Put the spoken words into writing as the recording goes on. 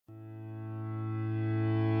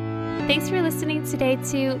Thanks for listening today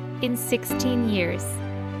to In 16 Years.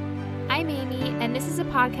 I'm Amy, and this is a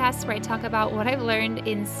podcast where I talk about what I've learned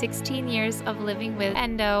in 16 years of living with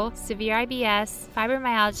endo, severe IBS,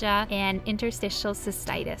 fibromyalgia, and interstitial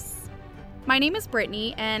cystitis. My name is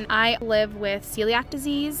Brittany, and I live with celiac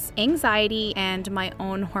disease, anxiety, and my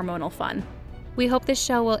own hormonal fun. We hope this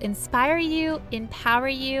show will inspire you, empower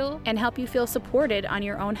you, and help you feel supported on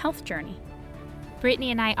your own health journey.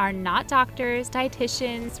 Brittany and I are not doctors,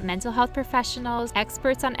 dietitians, mental health professionals,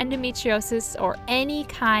 experts on endometriosis, or any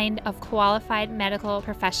kind of qualified medical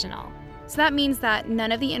professional. So that means that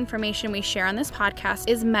none of the information we share on this podcast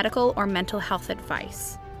is medical or mental health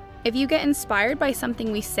advice. If you get inspired by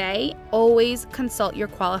something we say, always consult your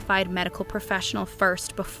qualified medical professional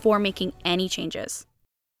first before making any changes.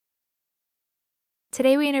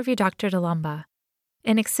 Today we interview Dr. Dulemba,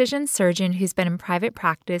 an excision surgeon who's been in private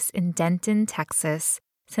practice in Denton, Texas,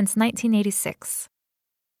 since 1986.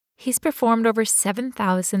 He's performed over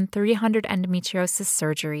 7,300 endometriosis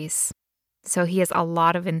surgeries, so he has a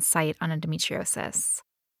lot of insight on endometriosis.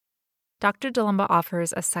 Dr. Dulemba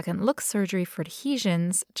offers a second look surgery for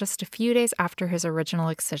adhesions just a few days after his original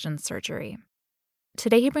excision surgery.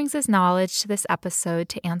 Today he brings his knowledge to this episode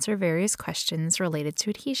to answer various questions related to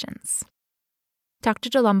adhesions.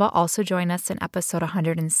 Dr. Dulemba also joined us in episode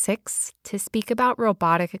 106 to speak about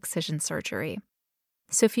robotic excision surgery.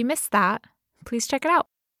 So if you missed that, please check it out.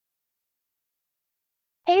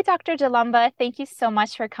 Hey, Dr. Dulemba, thank you so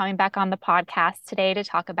much for coming back on the podcast today to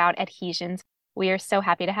talk about adhesions. We are so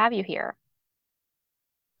happy to have you here.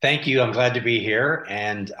 Thank you. I'm glad to be here.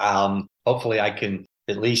 And hopefully I can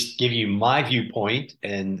at least give you my viewpoint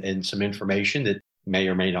and some information that may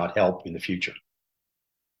or may not help in the future.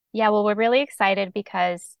 Yeah, well, we're really excited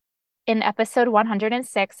because in episode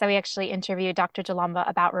 106, we actually interviewed Dr. Dulemba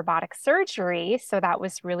about robotic surgery. So that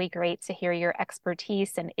was really great to hear your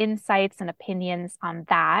expertise and insights and opinions on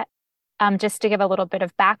that. Just to give a little bit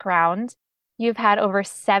of background, you've had over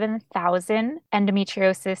 7,000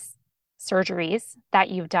 endometriosis surgeries that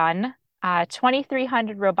you've done,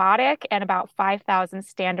 2,300 robotic and about 5,000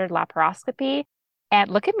 standard laparoscopy.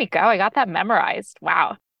 And look at me go, I got that memorized.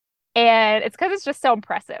 Wow. And it's because it's just so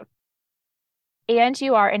impressive. And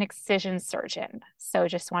you are an excision surgeon. So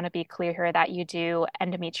just want to be clear here that you do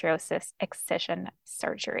endometriosis excision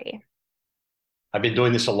surgery. I've been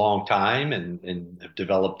doing this a long time and have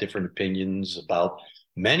developed different opinions about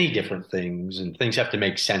many different things, and things have to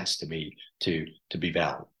make sense to me to be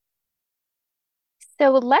valid.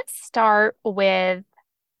 So let's start with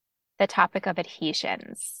the topic of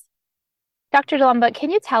adhesions. Dr. Dulemba, can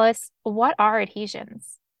you tell us what are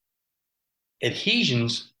adhesions?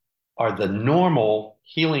 Adhesions are the normal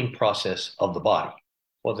healing process of the body,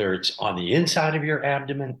 whether it's on the inside of your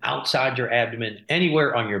abdomen, outside your abdomen,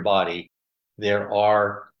 anywhere on your body. There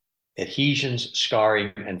are adhesions,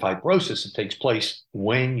 scarring, and fibrosis that takes place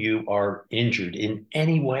when you are injured in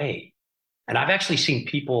any way. And I've actually seen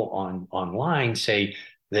people online say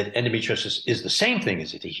that endometriosis is the same thing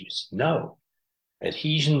as adhesions. No,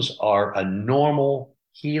 adhesions are a normal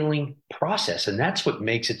healing process. And that's what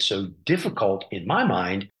makes it so difficult in my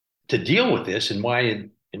mind to deal with this. And why,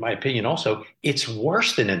 in my opinion, also, it's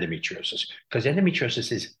worse than endometriosis because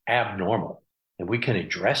endometriosis is abnormal and we can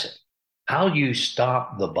address it. How you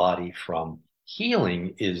stop the body from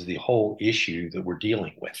healing is the whole issue that we're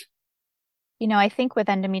dealing with. You know, I think with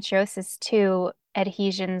endometriosis too,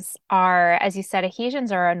 adhesions are, as you said,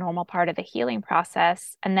 adhesions are a normal part of the healing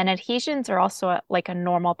process. And then adhesions are also like a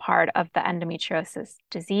normal part of the endometriosis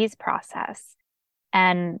disease process.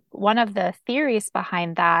 And one of the theories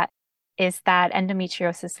behind that is that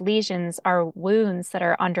endometriosis lesions are wounds that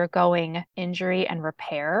are undergoing injury and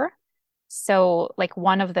repair. So like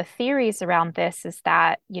one of the theories around this is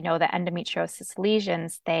that, you know, the endometriosis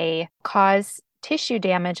lesions, they cause tissue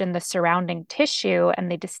damage in the surrounding tissue and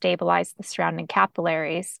they destabilize the surrounding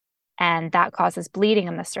capillaries, and that causes bleeding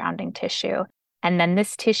in the surrounding tissue. And then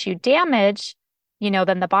this tissue damage, you know,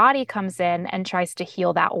 then the body comes in and tries to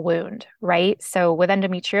heal that wound, right? So with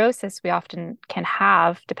endometriosis, we often can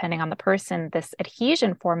have, depending on the person, this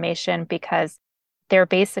adhesion formation because they're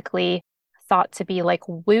basically thought to be like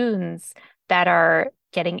wounds that are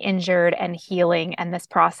getting injured and healing. And this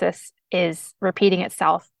process is repeating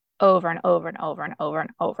itself over and over and over and over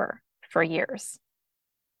and over for years.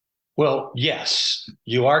 Well, yes,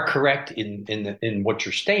 you are correct in what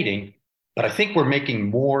you're stating, but I think we're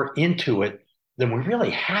making more into it than we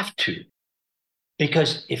really have to.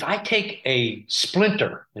 Because if I take a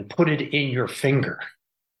splinter and put it in your finger,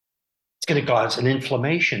 it's going to cause an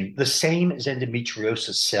inflammation, the same as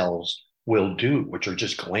endometriosis cells will do, which are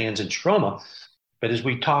just glands and stroma. But as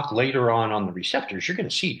we talk later on the receptors, you're going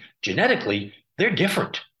to see genetically they're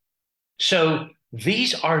different. So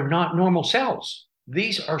these are not normal cells.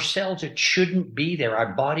 These are cells that shouldn't be there.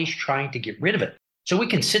 Our body's trying to get rid of it. So we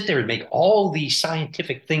can sit there and make all these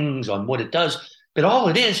scientific things on what it does, but all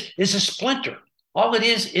it is a splinter. All it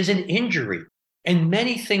is an injury. And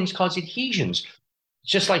many things cause adhesions,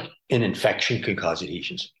 just like an infection can cause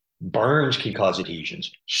adhesions. Burns can cause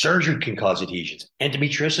adhesions. Surgery can cause adhesions.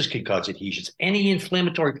 Endometriosis can cause adhesions. Any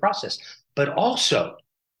inflammatory process, but also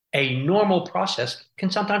a normal process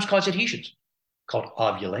can sometimes cause adhesions called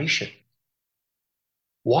ovulation.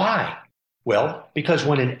 Why? Well, because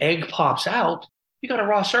when an egg pops out, you got a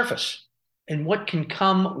raw surface. And what can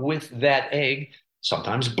come with that egg?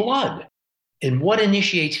 Sometimes blood. And what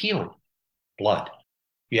initiates healing? Blood.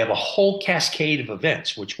 You have a whole cascade of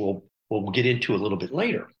events, which we'll get into a little bit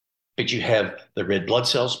later. But you have the red blood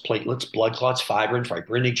cells, platelets, blood clots, fibrin,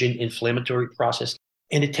 fibrinogen, inflammatory process,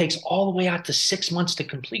 and it takes all the way out to 6 months to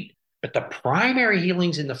complete. But the primary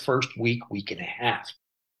healing's in the first week, week and a half.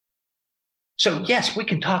 So yes, we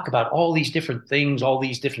can talk about all these different things, all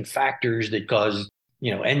these different factors that cause,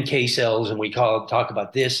 NK cells, and we talk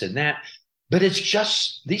about this and that. But it's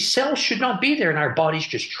just these cells should not be there, and our body's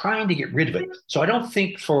just trying to get rid of it. So I don't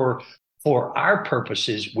think for our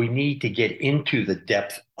purposes, we need to get into the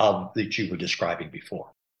depth of that you were describing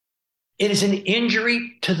before. It is an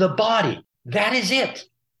injury to the body. That is it.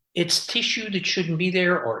 It's tissue that shouldn't be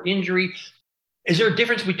there or injury. Is there a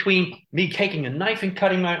difference between me taking a knife and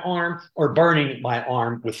cutting my arm or burning my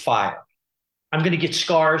arm with fire? I'm going to get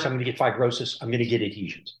scars. I'm going to get fibrosis. I'm going to get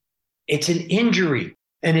adhesions. It's an injury.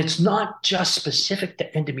 And it's not just specific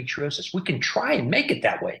to endometriosis. We can try and make it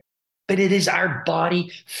that way, but it is our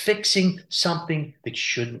body fixing something that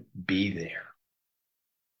shouldn't be there.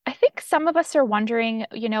 I think some of us are wondering,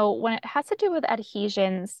 when it has to do with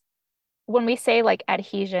adhesions, when we say like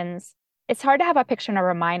adhesions, it's hard to have a picture and a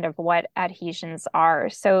remind of what adhesions are.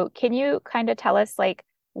 So can you kind of tell us like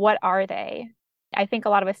what are they? I think a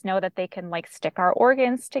lot of us know that they can like stick our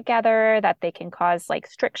organs together, that they can cause like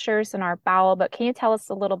strictures in our bowel, but can you tell us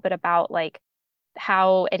a little bit about like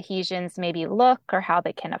how adhesions maybe look or how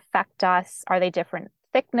they can affect us? Are they different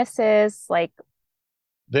thicknesses? Like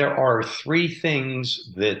there are three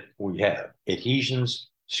things that we have: adhesions,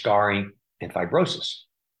 scarring, and fibrosis.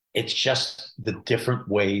 It's just the different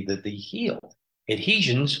way that they heal.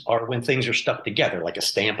 Adhesions are when things are stuck together, like a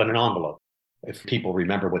stamp in an envelope. If people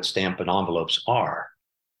remember what stamp and envelopes are,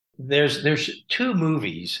 there's two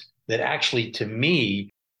movies that actually, to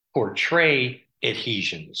me, portray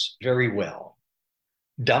adhesions very well: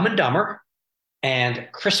 Dumb and Dumber and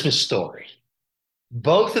Christmas Story.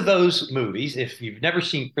 Both of those movies, if you've never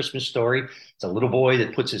seen Christmas Story, it's a little boy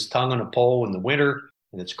that puts his tongue on a pole in the winter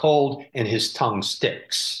and it's cold and his tongue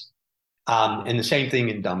sticks. And the same thing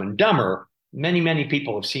in Dumb and Dumber. Many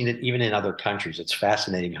people have seen it, even in other countries. It's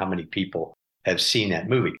fascinating how many people have seen that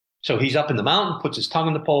movie. So he's up in the mountain, puts his tongue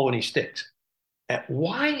on the pole, and he sticks.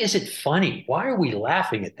 Why is it funny? Why are we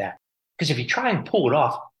laughing at that? Because if you try and pull it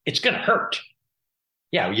off, it's going to hurt.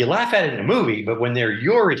 Yeah, you laugh at it in a movie, but when they're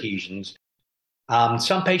your adhesions,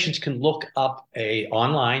 some patients can look up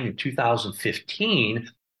online in 2015,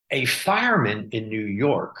 a fireman in New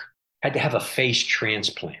York had to have a face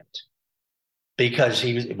transplant because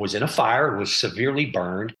he was in a fire, was severely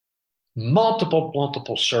burned, multiple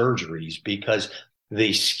surgeries because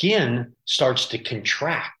the skin starts to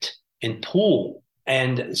contract and pool.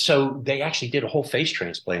 And so they actually did a whole face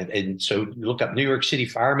transplant. And so you look up New York City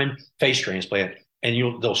fireman face transplant, and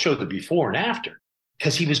they'll show the before and after,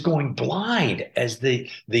 because he was going blind as the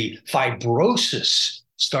fibrosis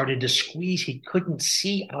started to squeeze. He couldn't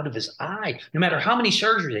see out of his eye, no matter how many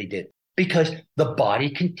surgeries they did, because the body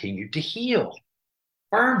continued to heal.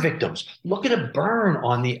 Burn victims, look at a burn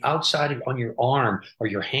on the outside on your arm or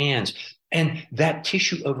your hands, and that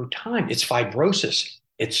tissue over time, it's fibrosis,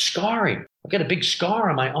 it's scarring. I've got a big scar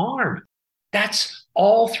on my arm. That's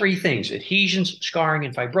all three things: adhesions, scarring,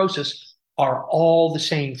 and fibrosis are all the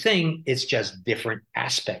same thing. It's just different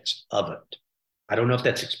aspects of it. I don't know if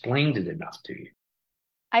that's explained it enough to you.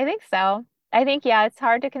 I think so. I think, yeah, it's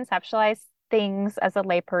hard to conceptualize things as a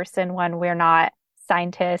layperson when we're not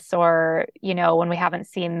scientists or, when we haven't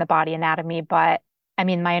seen the body anatomy. But I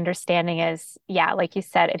mean, my understanding is, yeah, like you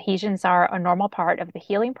said, adhesions are a normal part of the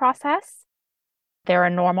healing process. They're a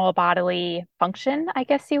normal bodily function, I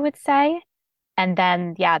guess you would say. And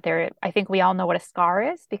then, yeah, I think we all know what a scar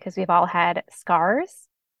is because we've all had scars.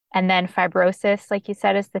 And then fibrosis, like you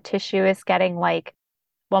said, is the tissue is getting more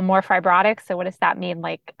fibrotic. So what does that mean?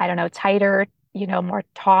 Like, I don't know, tighter, more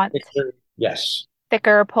taut, Yes.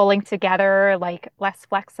 thicker, pulling together, like less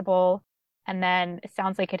flexible. And then it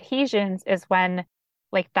sounds like adhesions is when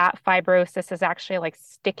like that fibrosis is actually like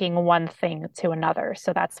sticking one thing to another.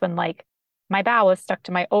 So that's when like my bowel is stuck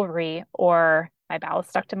to my ovary, or my bowel is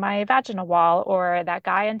stuck to my vaginal wall, or that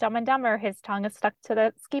guy in Dumb and Dumber, his tongue is stuck to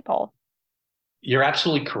the ski pole. You're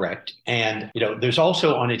absolutely correct. And, there's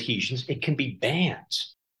also on adhesions, it can be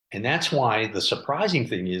bands. And that's why the surprising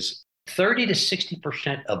thing is 30 to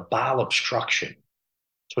 60% of bowel obstruction,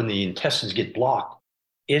 it's when the intestines get blocked,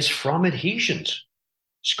 is from adhesions,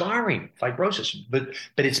 scarring, fibrosis. But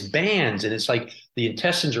it's bands, and it's like the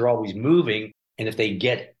intestines are always moving. And if they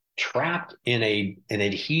get trapped in an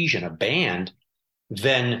adhesion, a band,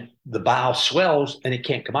 then the bowel swells and it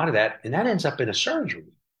can't come out of that. And that ends up in a surgery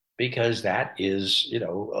because that is,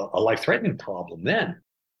 a life-threatening problem then.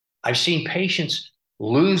 I've seen patients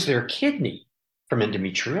lose their kidney from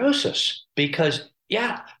endometriosis because,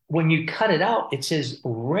 yeah, when you cut it out, it says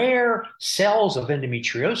rare cells of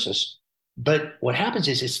endometriosis. But what happens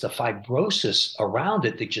is it's the fibrosis around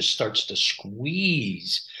it that just starts to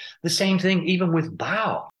squeeze. The same thing even with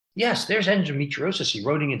bowel. Yes, there's endometriosis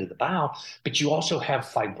eroding into the bowel, but you also have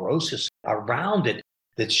fibrosis around it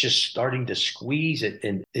that's just starting to squeeze it,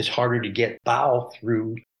 and it's harder to get bowel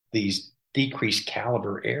through these decreased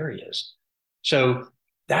caliber areas. So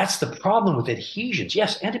that's the problem with adhesions.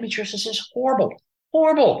 Yes, endometriosis is horrible,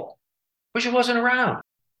 horrible. Wish it wasn't around.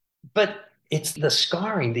 But it's the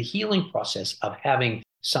scarring, the healing process of having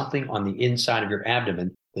something on the inside of your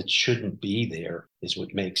abdomen that shouldn't be there is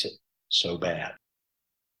what makes it so bad.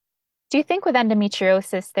 Do you think with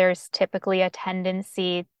endometriosis, there's typically a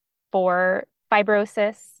tendency for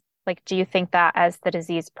fibrosis? Like, do you think that as the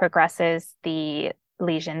disease progresses, the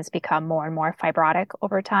lesions become more and more fibrotic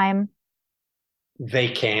over time? They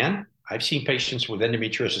can. I've seen patients with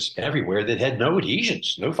endometriosis everywhere that had no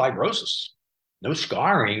adhesions, no fibrosis, no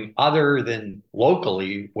scarring other than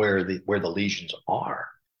locally where the lesions are.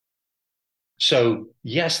 So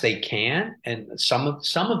yes, they can, and some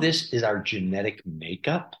of this is our genetic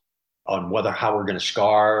makeup on whether how we're going to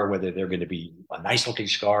scar, whether they're going to be a nice looking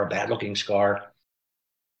scar, bad looking scar.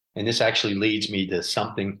 And this actually leads me to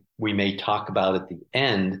something we may talk about at the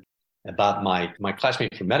end about my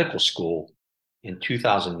classmate from medical school in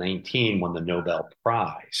 2019 won the Nobel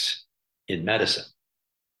Prize in medicine.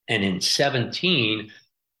 And in 17,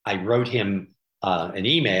 I wrote him an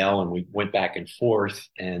email and we went back and forth.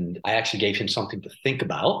 And I actually gave him something to think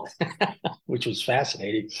about, which was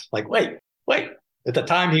fascinating. Like, wait. At the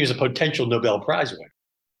time, he was a potential Nobel Prize winner.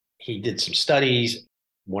 He did some studies.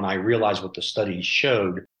 When I realized what the studies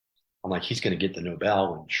showed, I'm like, he's going to get the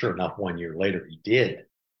Nobel. And sure enough, 1 year later, he did.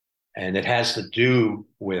 And it has to do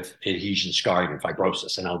with adhesion, scarring, and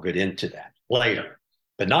fibrosis. And I'll get into that later,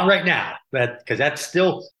 but not right now. Because that's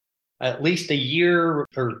still at least a year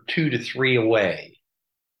or 2 to 3 away.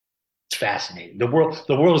 It's fascinating. The world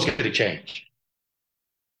is going to change.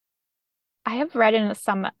 I have read in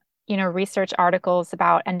some, research articles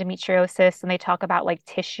about endometriosis, and they talk about like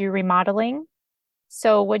tissue remodeling.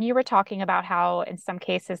 So when you were talking about how in some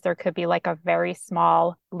cases there could be like a very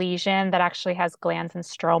small lesion that actually has glands and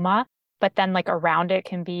stroma, but then like around it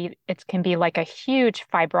can be like a huge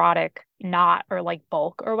fibrotic knot or like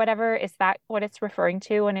bulk or whatever. Is that what it's referring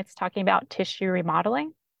to when it's talking about tissue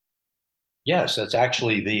remodeling? Yes, that's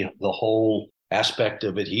actually the whole aspect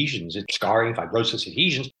of adhesions. It's scarring, fibrosis,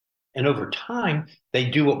 adhesions. And over time, they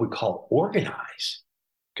do what we call organize.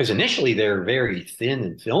 Because initially they're very thin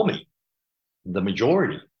and filmy, the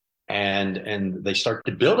majority, and they start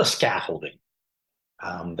to build a scaffolding.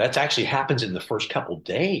 That actually happens in the first couple of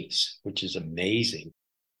days, which is amazing.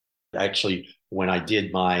 Actually, when I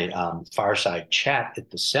did my fireside chat at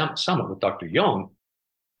the summit with Dr. Young,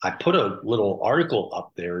 I put a little article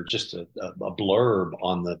up there, just a blurb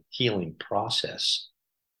on the healing process.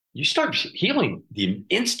 You start healing the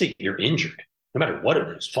instant you're injured, no matter what it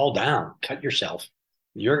is, fall down, cut yourself.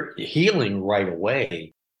 You're healing right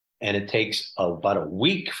away. And it takes about a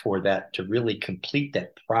week for that to really complete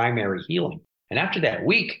that primary healing. And after that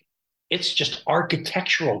week, it's just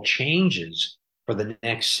architectural changes for the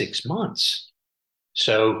next 6 months.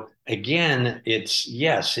 So again, it's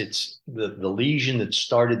the lesion that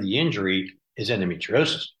started the injury is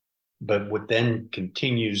endometriosis. But what then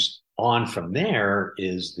continues on from there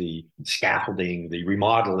is the scaffolding, the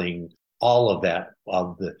remodeling, all of that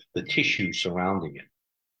of the tissue surrounding it.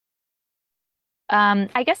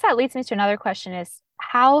 I guess that leads me to another question is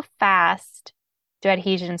how fast do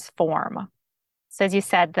adhesions form? So as you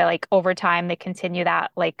said, that like over time they continue that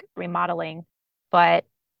like remodeling, but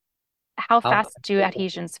how How fast do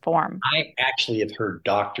adhesions form? I actually have heard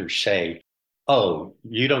doctors say, "Oh,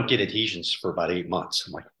 you don't get adhesions for about 8 months."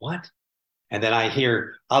 I'm like, "What?" And then I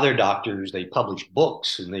hear other doctors, they publish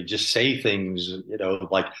books and they just say things,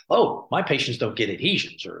 like, oh, my patients don't get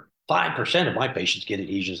adhesions, or 5% of my patients get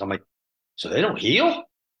adhesions. I'm like, so they don't heal?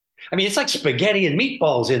 I mean, it's like spaghetti and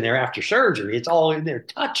meatballs in there after surgery. It's all in there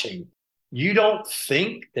touching. You don't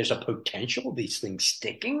think there's a potential of these things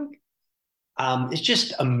sticking? It's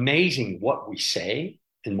just amazing what we say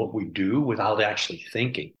and what we do without actually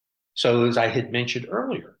thinking. So, as I had mentioned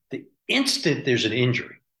earlier, the instant there's an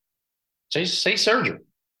injury, say surgery,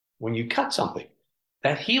 when you cut something,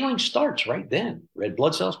 that healing starts right then. Red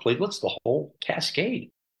blood cells, platelets, the whole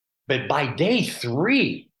cascade. But by day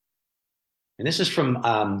 3, and this is from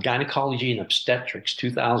Gynecology and Obstetrics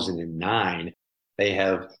 2009, they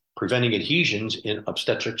have preventing adhesions in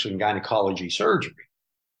obstetrics and gynecology surgery.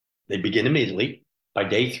 They begin immediately. By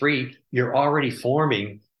day 3, you're already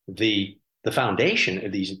forming the foundation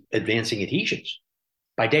of these advancing adhesions.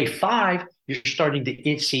 By day 5, you're starting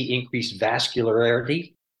to see increased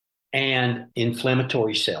vascularity and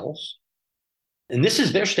inflammatory cells. And this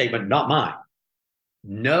is their statement, not mine.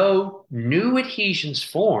 No new adhesions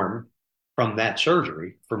form from that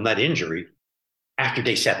surgery, from that injury, after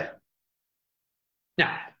day 7.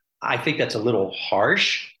 Now, I think that's a little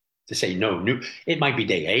harsh to say no new. It might be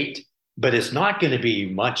day 8, but it's not going to be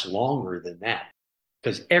much longer than that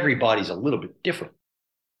because everybody's a little bit different.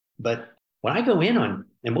 But when I go in on,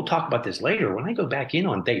 and we'll talk about this later, when I go back in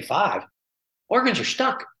on day 5, organs are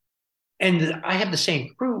stuck. And I have the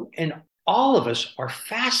same crew, and all of us are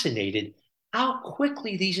fascinated how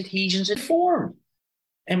quickly these adhesions had formed.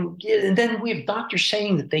 And then we have doctors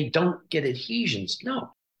saying that they don't get adhesions.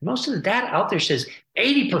 No, most of the data out there says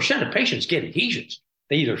 80% of patients get adhesions.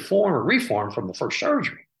 They either form or reform from the first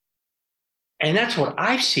surgery. And that's what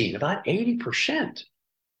I've seen, about 80%.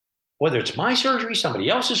 Whether it's my surgery, somebody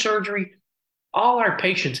else's surgery, all our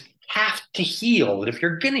patients have to heal. And if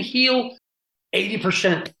you're going to heal,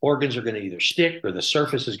 80% organs are going to either stick or the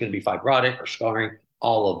surface is going to be fibrotic or scarring,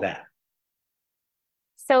 all of that.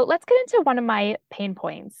 So let's get into one of my pain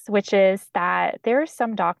points, which is that there are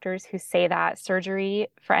some doctors who say that surgery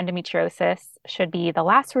for endometriosis should be the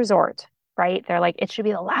last resort, right? They're like, it should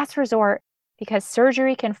be the last resort because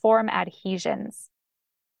surgery can form adhesions.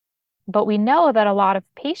 But we know that a lot of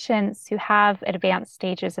patients who have advanced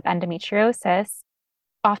stages of endometriosis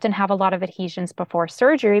often have a lot of adhesions before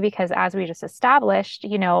surgery because, as we just established,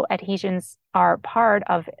 adhesions are part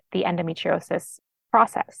of the endometriosis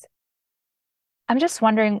process. I'm just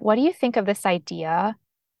wondering, what do you think of this idea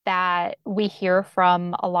that we hear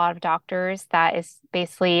from a lot of doctors that is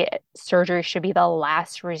basically surgery should be the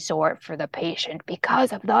last resort for the patient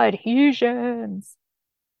because of the adhesions?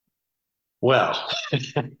 Well,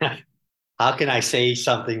 how can I say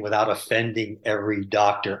something without offending every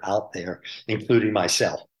doctor out there, including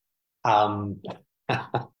myself? Um,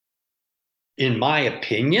 in my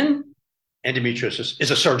opinion, endometriosis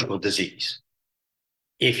is a surgical disease.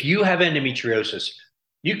 If you have endometriosis,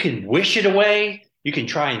 you can wish it away. You can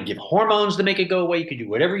try and give hormones to make it go away. You can do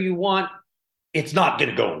whatever you want. It's not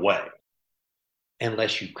going to go away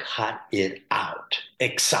unless you cut it out,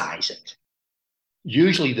 excise it.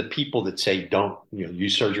 Usually the people that say don't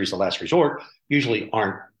use surgery as the last resort usually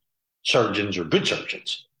aren't surgeons or good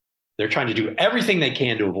surgeons. They're trying to do everything they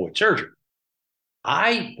can to avoid surgery.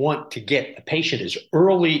 I want to get a patient as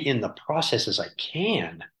early in the process as I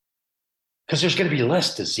can because there's going to be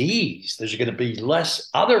less disease. There's going to be less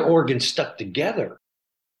other organs stuck together.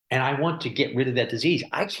 And I want to get rid of that disease.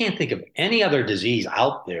 I can't think of any other disease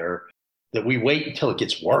out there that we wait until it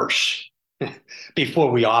gets worse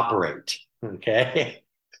before we operate. Okay.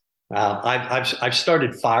 I've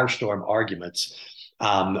started firestorm arguments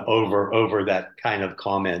over that kind of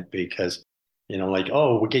comment because, like,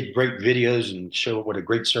 oh, we get great videos and show what a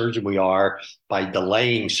great surgeon we are by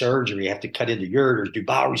delaying surgery. You have to cut into ureters, do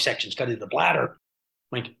bowel resections, cut into the bladder.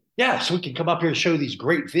 Like, yeah, so we can come up here and show these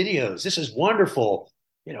great videos. This is wonderful.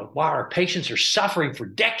 While our patients are suffering for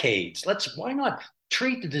decades, why not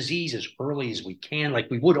treat the disease as early as we can, like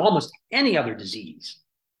we would almost any other disease?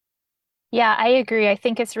 Yeah, I agree. I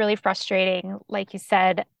think it's really frustrating. Like you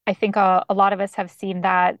said, I think a lot of us have seen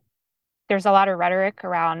that there's a lot of rhetoric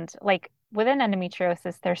around, like within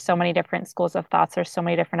endometriosis, there's so many different schools of thoughts, there's so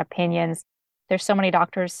many different opinions, there's so many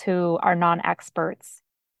doctors who are non-experts,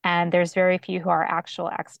 and there's very few who are actual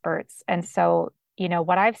experts. And so,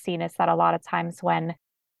 what I've seen is that a lot of times when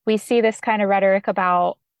we see this kind of rhetoric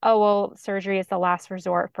about, oh, well, surgery is the last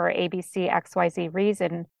resort for ABC, XYZ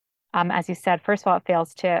reason. As you said, first of all, it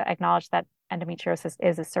fails to acknowledge that endometriosis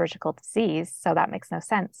is a surgical disease, so that makes no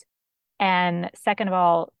sense. And second of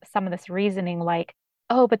all, some of this reasoning like,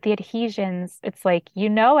 oh, but the adhesions, it's like,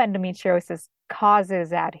 endometriosis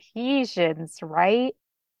causes adhesions, right?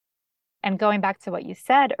 And going back to what you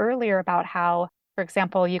said earlier about how, for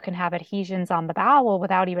example, you can have adhesions on the bowel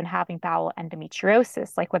without even having bowel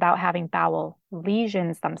endometriosis, like without having bowel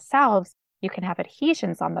lesions themselves, you can have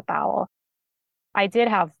adhesions on the bowel. I did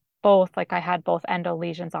have both, like I had both endo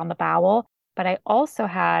lesions on the bowel, but I also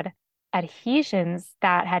had adhesions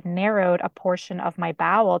that had narrowed a portion of my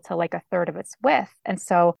bowel to like a third of its width. And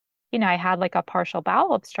so, I had like a partial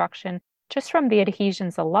bowel obstruction just from the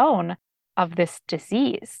adhesions alone of this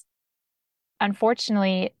disease.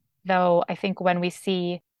 Unfortunately, though, I think when we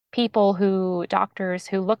see doctors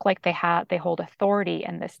who look like they hold authority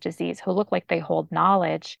in this disease, who look like they hold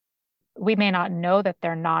knowledge, we may not know that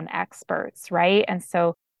they're non-experts, right? And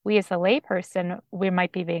so we as a layperson, we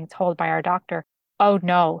might be being told by our doctor, oh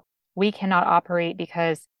no, we cannot operate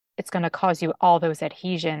because it's going to cause you all those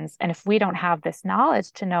adhesions. And if we don't have this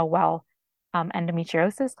knowledge to know, well,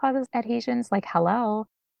 endometriosis causes adhesions, like hello,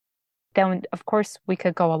 then of course we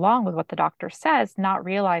could go along with what the doctor says, not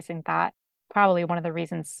realizing that probably one of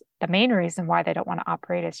the main reason why they don't want to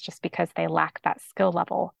operate is just because they lack that skill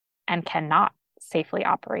level and cannot safely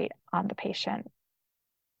operate on the patient.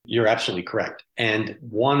 You're absolutely correct. And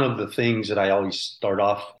one of the things that I always start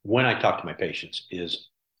off when I talk to my patients is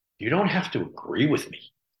you don't have to agree with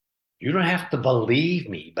me. You don't have to believe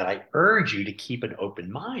me, but I urge you to keep an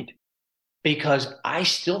open mind because I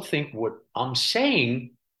still think what I'm saying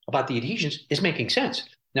about the adhesions is making sense.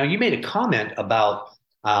 Now, you made a comment about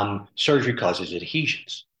surgery causes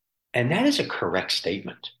adhesions, and that is a correct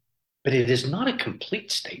statement, but it is not a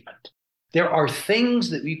complete statement. There are things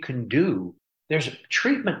that you can do. There's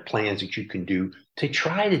treatment plans that you can do to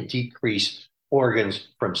try to decrease organs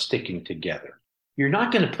from sticking together. You're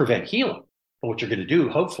not going to prevent healing, but what you're going to do,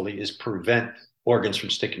 hopefully, is prevent organs from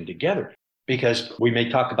sticking together because we may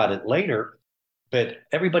talk about it later, but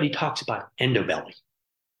everybody talks about endobelly.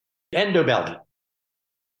 Endobelly.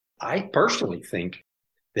 I personally think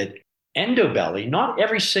that endobelly, not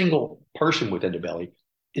every single person with endobelly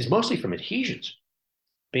is mostly from adhesions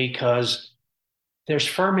because there's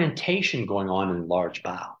fermentation going on in the large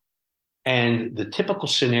bowel. And the typical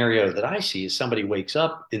scenario that I see is somebody wakes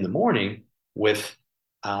up in the morning with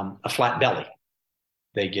a flat belly.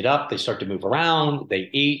 They get up, they start to move around, they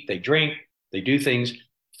eat, they drink, they do things.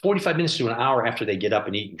 45 minutes to an hour after they get up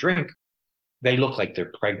and eat and drink, they look like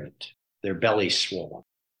they're pregnant. Their belly's swollen.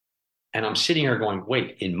 And I'm sitting here going,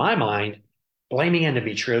 wait, in my mind, blaming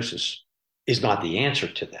endometriosis is not the answer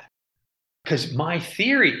to that. Because my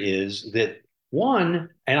theory is that one,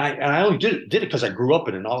 and I only did it because I grew up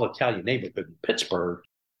in an all Italian neighborhood in Pittsburgh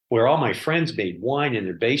where all my friends made wine in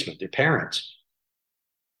their basement, their parents.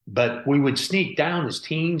 But we would sneak down as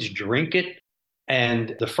teens, drink it,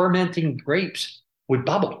 and the fermenting grapes would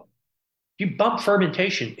bubble. If you bump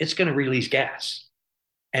fermentation, it's going to release gas.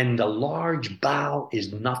 And the large bowel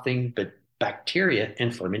is nothing but bacteria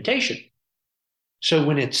and fermentation. So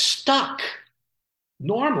when it's stuck,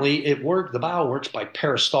 normally the bowel works by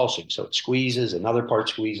peristalsing. So it squeezes, another part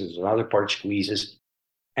squeezes, another part squeezes.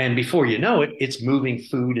 And before you know it, it's moving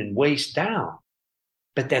food and waste down.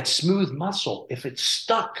 But that smooth muscle, if it's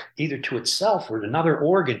stuck either to itself or another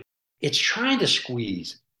organ, it's trying to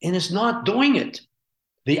squeeze and it's not doing it.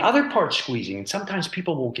 The other part squeezing, and sometimes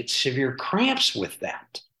people will get severe cramps with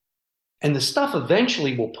that. And the stuff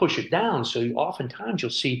eventually will push it down. So oftentimes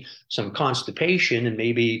you'll see some constipation and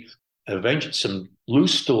maybe eventually some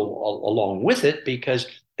loose stool along with it because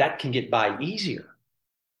that can get by easier.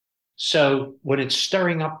 So when it's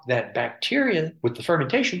stirring up that bacteria with the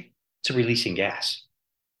fermentation, it's releasing gas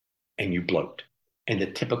and you bloat. And the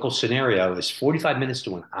typical scenario is 45 minutes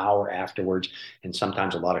to an hour afterwards, and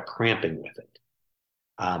sometimes a lot of cramping with it.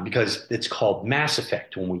 Because it's called mass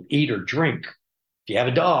effect. When we eat or drink, if you have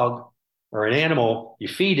a dog or an animal, you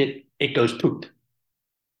feed it, it goes poop,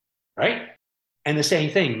 right? And the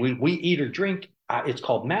same thing, we eat or drink, it's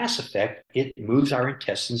called mass effect. It moves our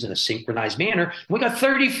intestines in a synchronized manner. We got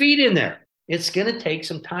 30 feet in there. It's going to take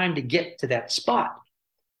some time to get to that spot.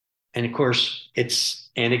 And of course, it's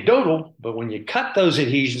anecdotal, but when you cut those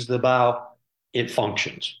adhesions to the bowel, it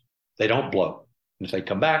functions. They don't blow. And if they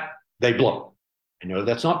come back, they blow. I know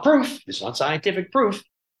that's not proof. It's not scientific proof.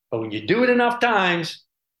 But when you do it enough times,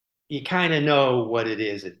 you kind of know what it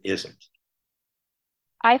is, it isn't.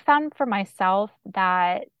 I found for myself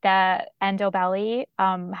that the endobelly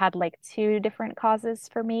had like two different causes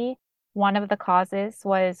for me. One of the causes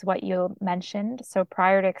was what you mentioned. So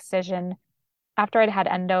prior to excision, after I'd had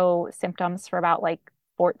endo symptoms for about like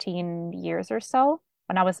 14 years or so,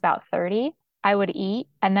 when I was about 30, I would eat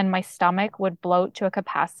and then my stomach would bloat to a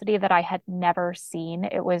capacity that I had never seen.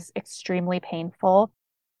 It was extremely painful.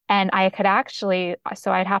 And I could actually,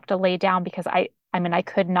 so I'd have to lay down because I mean, I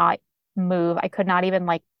could not move. I could not even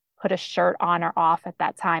like put a shirt on or off at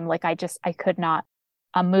that time. Like I could not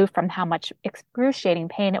move from how much excruciating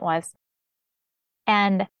pain it was.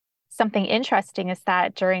 And something interesting is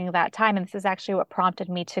that during that time, and this is actually what prompted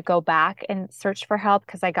me to go back and search for help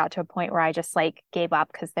because I got to a point where I just like gave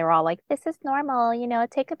up because they were all like, this is normal,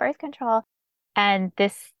 take a birth control. And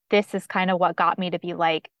this is kind of what got me to be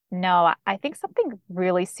like, no, I think something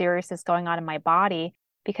really serious is going on in my body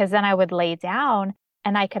because then I would lay down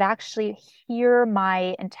and I could actually hear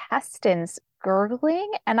my intestines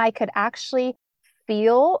gurgling and I could actually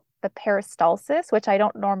feel the peristalsis, which I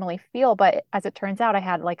don't normally feel, but as it turns out, I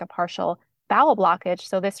had like a partial bowel blockage.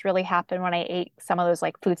 So this really happened when I ate some of those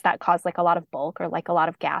like foods that cause like a lot of bulk or like a lot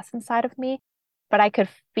of gas inside of me. But I could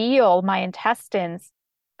feel my intestines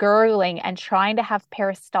gurgling and trying to have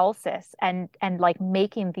peristalsis and like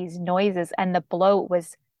making these noises and the bloat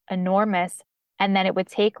was enormous and then it would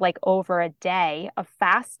take like over a day of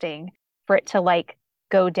fasting for it to like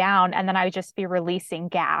go down and then I would just be releasing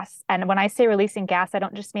gas. And when I say releasing gas, I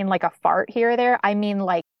don't just mean like a fart here or there. I mean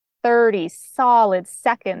like 30 solid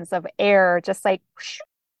seconds of air, just like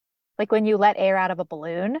like when you let air out of a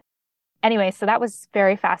balloon. Anyway, so that was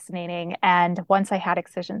very fascinating. And once I had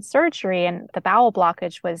excision surgery and the bowel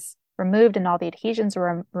blockage was removed and all the adhesions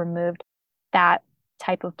were removed, that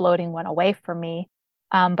type of bloating went away for me.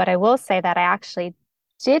 But I will say that I actually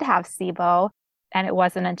did have SIBO, and it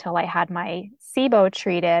wasn't until I had my SIBO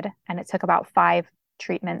treated, and it took about 5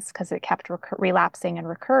 treatments because it kept relapsing and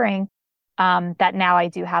recurring, that now I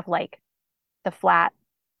do have like the flat,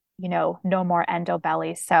 no more endo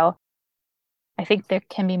belly. So I think there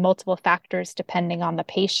can be multiple factors depending on the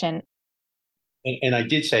patient. And I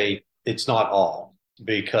did say it's not all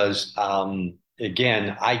because,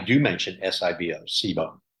 again, I do mention SIBO,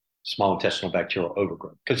 SIBO, small intestinal bacterial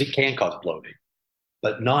overgrowth, because it can cause bloating,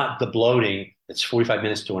 but not the bloating that's 45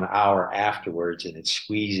 minutes to an hour afterwards and it's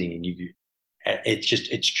squeezing and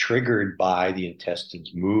it's triggered by the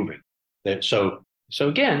intestines moving. So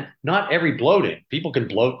again, not every bloating. People can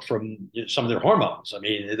bloat from some of their hormones. I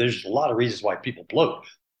mean, there's a lot of reasons why people bloat.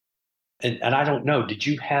 And I don't know, did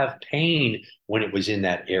you have pain when it was in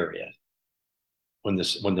that area? When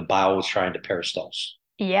the bowel was trying to peristalse?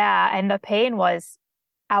 Yeah, and the pain was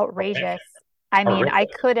outrageous. I mean, I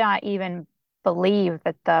Horrific. could not even believe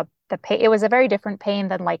that the pain, it was a very different pain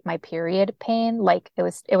than like my period pain. Like it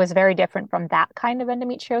was very different from that kind of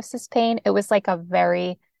endometriosis pain. It was like a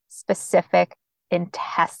very specific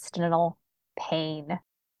intestinal pain.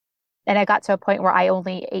 And I got to a point where I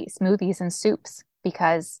only ate smoothies and soups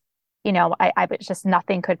because, I was just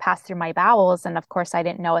nothing could pass through my bowels. And of course, I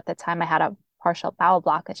didn't know at the time I had a partial bowel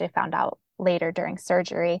blockage. I found out later during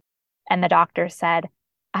surgery. And the doctor said,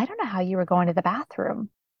 I don't know how you were going to the bathroom.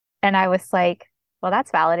 And I was like, well,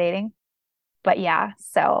 that's validating. But yeah,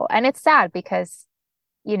 so, and it's sad because,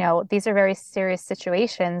 these are very serious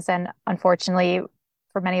situations. And unfortunately,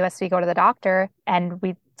 for many of us, we go to the doctor and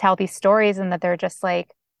we tell these stories and that they're just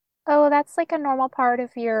like, oh, that's like a normal part of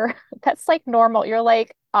your, that's like normal. You're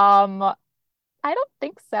like, I don't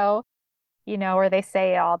think so. Or they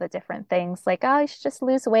say all the different things like, oh, you should just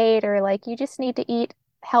lose weight or like you just need to eat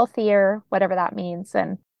healthier, whatever that means.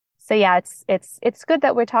 And so yeah, it's good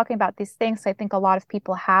that we're talking about these things. I think a lot of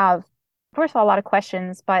people have, first of all, a lot of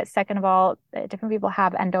questions, but second of all, different people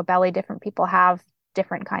have endobelly, different people have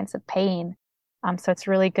different kinds of pain. So it's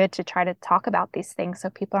really good to try to talk about these things so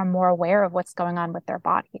people are more aware of what's going on with their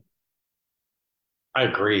body. I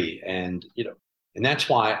agree. And that's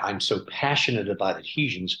why I'm so passionate about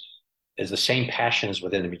adhesions is the same passion as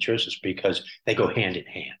with endometriosis because they go hand in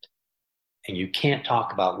hand. And you can't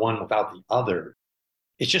talk about one without the other.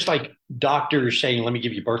 It's just like doctors saying, let me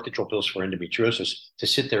give you birth control pills for endometriosis to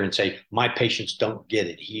sit there and say, my patients don't get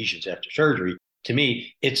adhesions after surgery. To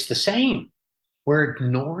me, it's the same. We're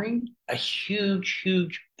ignoring a huge,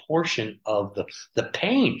 huge portion of the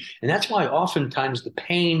pain. And that's why oftentimes the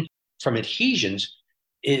pain from adhesions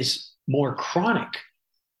is more chronic.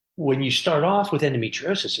 When you start off with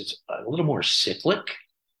endometriosis, it's a little more cyclic.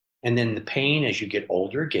 And then the pain as you get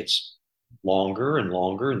older gets longer and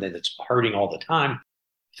longer, and then it's hurting all the time.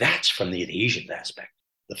 That's from the adhesions aspect,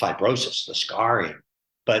 the fibrosis, the scarring.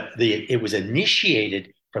 But it was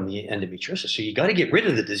initiated from the endometriosis. So you got to get rid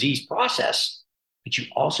of the disease process, but you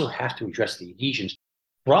also have to address the adhesions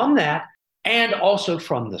from that and also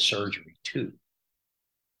from the surgery too.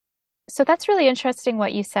 So that's really interesting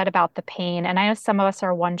what you said about the pain. And I know some of us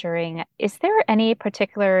are wondering, is there any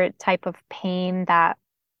particular type of pain that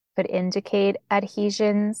could indicate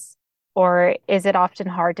adhesions? Or is it often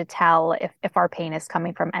hard to tell if our pain is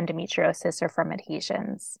coming from endometriosis or from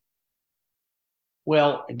adhesions?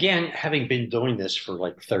 Well, again, having been doing this for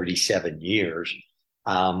like 37 years,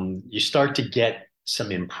 you start to get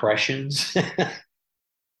some impressions.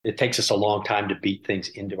 It takes us a long time to beat things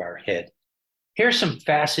into our head. Here's some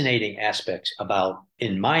fascinating aspects about,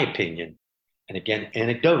 in my opinion, and again,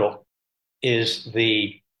 anecdotal, is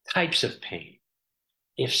the types of pain.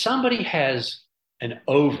 If somebody has an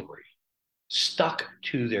ovary stuck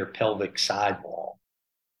to their pelvic sidewall,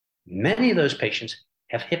 many of those patients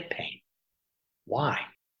have hip pain. Why?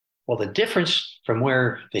 Well, the difference from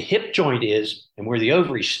where the hip joint is and where the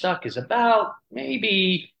ovary stuck is about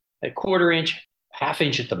maybe a quarter inch, half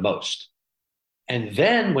inch at the most. And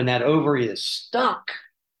then when that ovary is stuck,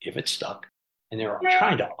 if it's stuck, and they're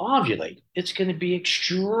trying to ovulate, it's going to be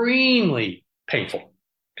extremely painful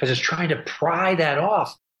because it's trying to pry that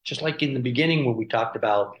off. Just like in the beginning when we talked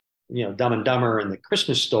about, Dumb and Dumber and the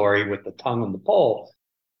Christmas story with the tongue on the pole,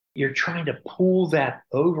 you're trying to pull that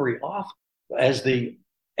ovary off as the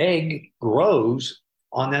egg grows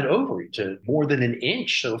on that ovary to more than an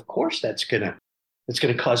inch. So of course it's gonna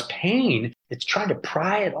cause pain. It's trying to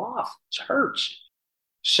pry it off. It hurts.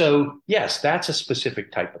 So yes, that's a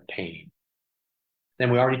specific type of pain.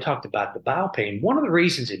 Then we already talked about the bowel pain. One of the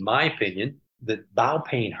reasons, in my opinion, that bowel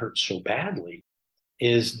pain hurts so badly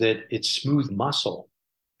is that it's smooth muscle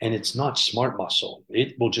and it's not smart muscle.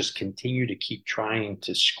 It will just continue to keep trying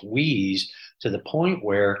to squeeze to the point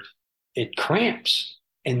where it cramps.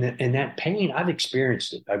 And that pain, I've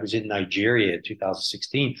experienced it. I was in Nigeria in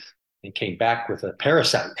 2016 and came back with a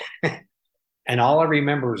parasite. And all I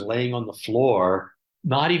remember was laying on the floor,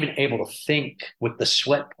 not even able to think with the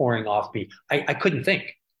sweat pouring off me. I couldn't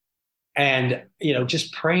think. And,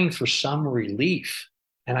 just praying for some relief.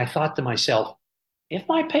 And I thought to myself, if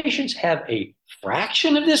my patients have a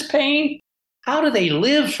fraction of this pain, how do they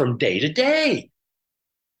live from day to day?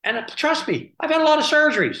 And trust me, I've had a lot of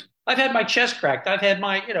surgeries. I've had my chest cracked. I've had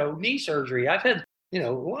my, knee surgery. I've had, a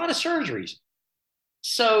lot of surgeries.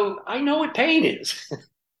 So I know what pain is.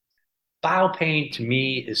 Bowel pain to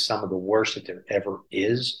me is some of the worst that there ever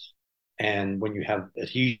is. And when you have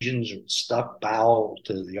adhesions or stuck bowel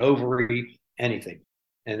to the ovary, anything.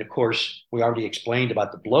 And of course, we already explained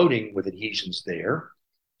about the bloating with adhesions there.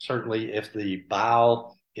 Certainly, if the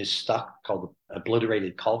bowel is stuck, called the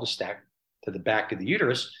obliterated cul-de-sac to the back of the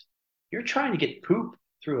uterus, you're trying to get poop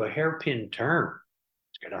through a hairpin turn.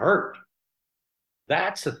 It's going to hurt.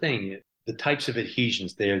 That's the thing. The types of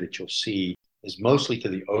adhesions there that you'll see is mostly to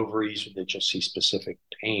the ovaries that you'll see specific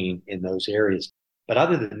pain in those areas. But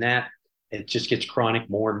other than that, it just gets chronic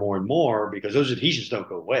more and more and more because those adhesions don't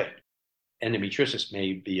go away. Endometriosis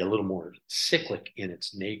may be a little more cyclic in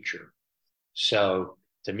its nature. So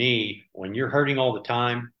to me, when you're hurting all the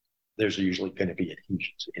time, there's usually going to be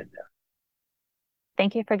adhesions in there.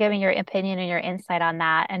 Thank you for giving your opinion and your insight on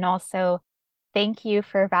that. And also, thank you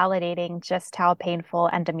for validating just how painful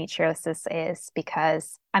endometriosis is,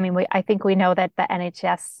 because I think we know that the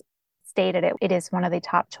NHS stated it is one of the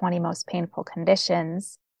top 20 most painful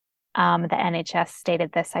conditions. The NHS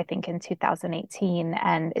stated this, I think, in 2018,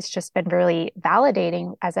 and it's just been really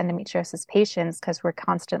validating as endometriosis patients because we're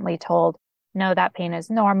constantly told, no, that pain is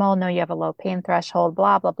normal. No, you have a low pain threshold,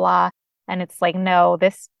 blah, blah, blah. And it's like, no,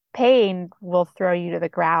 this pain will throw you to the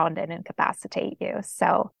ground and incapacitate you.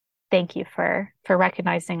 So thank you for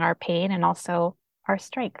recognizing our pain and also our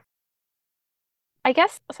strength. I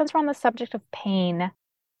guess since we're on the subject of pain,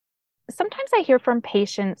 sometimes I hear from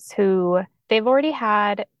patients who they've already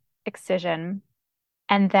had excision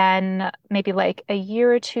and then maybe like a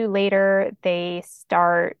year or two later they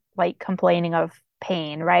start like complaining of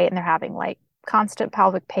pain, right? And they're having like constant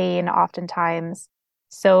pelvic pain oftentimes.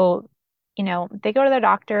 So they go to their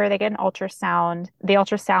doctor, they get an ultrasound. The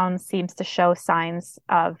ultrasound seems to show signs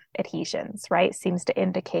of adhesions, right? Seems to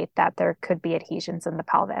indicate that there could be adhesions in the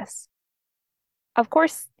pelvis. Of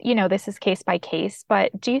course, this is case by case,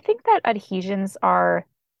 but do you think that adhesions are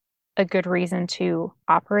a good reason to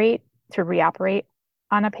reoperate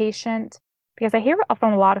on a patient? Because I hear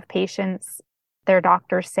from a lot of patients, their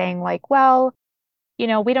doctors saying like, well,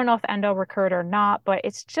 we don't know if endo recurred or not, but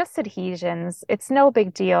it's just adhesions. It's no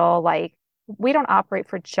big deal. Like, we don't operate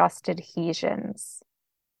for just adhesions.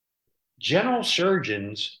 General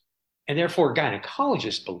surgeons and therefore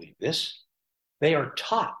gynecologists believe this. They are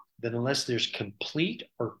taught that unless there's complete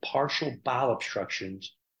or partial bowel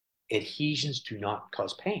obstructions, adhesions do not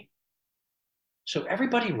cause pain. So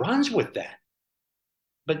everybody runs with that.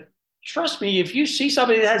 But trust me, if you see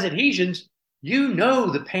somebody that has adhesions, you know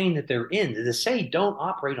the pain that they're in. To say don't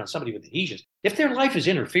operate on somebody with adhesions, if their life is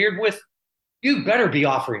interfered with, you better be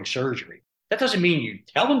offering surgery. That doesn't mean you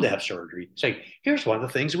tell them to have surgery. Say, here's one of the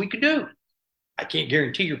things that we can do. I can't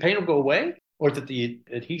guarantee your pain will go away or that the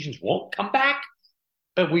adhesions won't come back,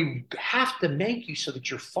 but we have to make you so that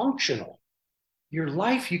you're functional. Your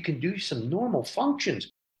life, you can do some normal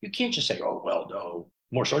functions. You can't just say, oh, well, no,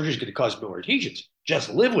 more surgery is going to cause more adhesions. Just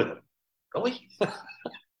live with them. Really?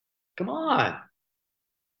 Come on.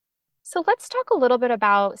 So let's talk a little bit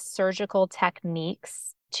about surgical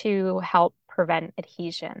techniques to help prevent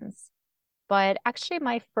adhesions. But actually,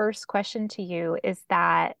 my first question to you is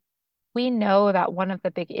that we know that one of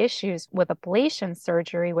the big issues with ablation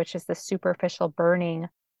surgery, which is the superficial burning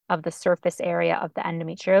of the surface area of the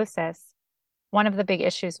endometriosis, one of the big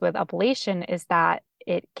issues with ablation is that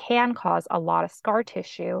it can cause a lot of scar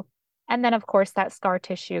tissue. And then, of course, that scar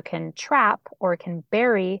tissue can trap or can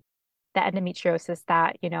bury the endometriosis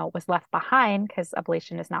that, was left behind because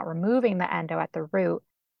ablation is not removing the endo at the root.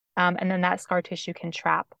 And then that scar tissue can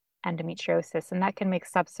trap endometriosis, and that can make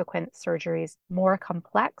subsequent surgeries more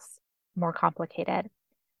complex, more complicated.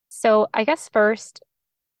 So I guess first,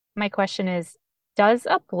 my question is, does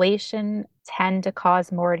ablation tend to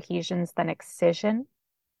cause more adhesions than excision?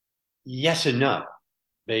 Yes and no,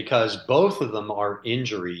 because both of them are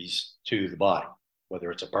injuries to the body,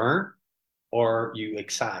 whether it's a burn or you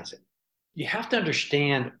excise it. You have to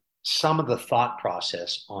understand some of the thought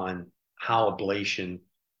process on how ablation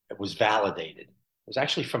was validated. It was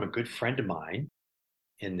actually from a good friend of mine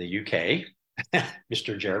in the UK,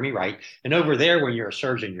 Mr. Jeremy Wright. And over there, when you're a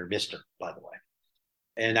surgeon, you're Mr., by the way.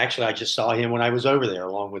 And actually, I just saw him when I was over there,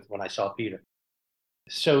 along with when I saw Peter.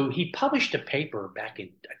 So he published a paper back in,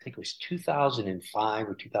 I think it was 2005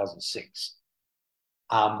 or 2006.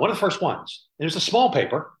 One of the first ones. It was a small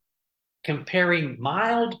paper comparing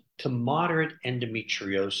mild to moderate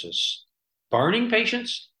endometriosis, burning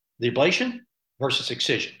patients, the ablation versus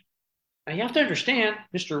excision. Now you have to understand,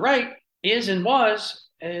 Mr. Wright is and was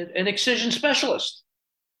an excision specialist.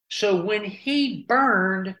 So when he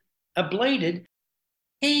ablated,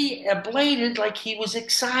 he ablated like he was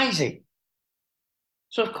excising.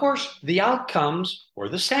 So of course the outcomes were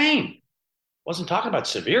the same. Wasn't talking about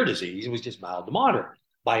severe disease, it was just mild to moderate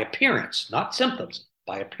by appearance, not symptoms,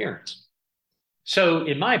 by appearance. So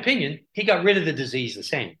in my opinion, he got rid of the disease the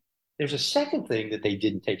same. There's a second thing that they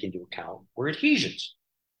didn't take into account were adhesions.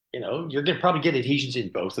 You're going to probably get adhesions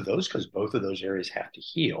in both of those because both of those areas have to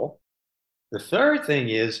heal. The third thing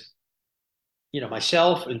is,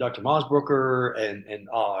 myself and Dr. Mosbrooker and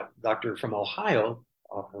Doctor from Ohio,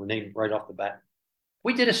 her name right off the bat,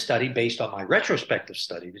 we did a study based on my retrospective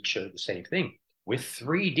study that showed the same thing. With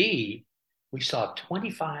 3D, we saw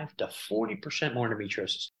 25 to 40% more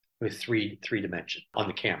endometriosis with three dimension on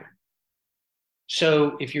the camera.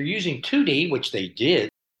 So if you're using 2D, which they did,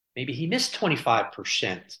 maybe he missed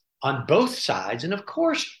 25% on both sides. And of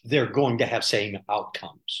course, they're going to have same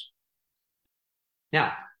outcomes.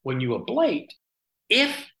 Now, when you ablate,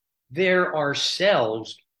 if there are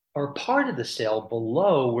cells or part of the cell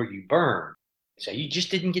below where you burn, say you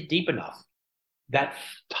just didn't get deep enough, that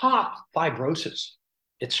top fibrosis,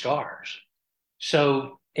 it scars.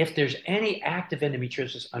 So if there's any active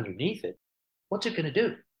endometriosis underneath it, what's it going to do?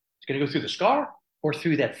 It's going to go through the scar or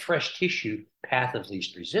through that fresh tissue path of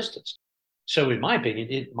least resistance. So in my opinion,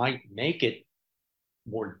 it might make it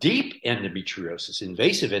more deep endometriosis,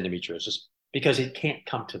 invasive endometriosis, because it can't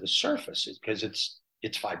come to the surface because it's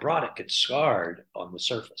fibrotic, it's scarred on the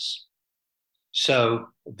surface. So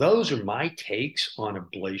those are my takes on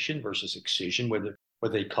ablation versus excision, whether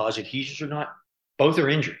they cause adhesions or not. Both are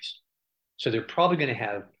injuries. So they're probably going to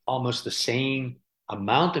have almost the same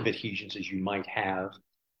amount of adhesions as you might have,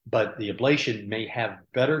 but the ablation may have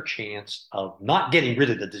better chance of not getting rid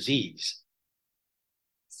of the disease.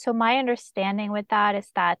 So my understanding with that is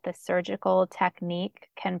that the surgical technique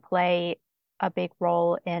can play a big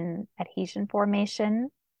role in adhesion formation.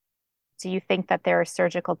 Do you think that there are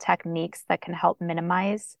surgical techniques that can help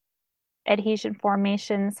minimize adhesion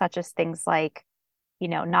formation, such as things like,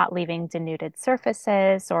 not leaving denuded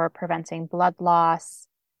surfaces or preventing blood loss,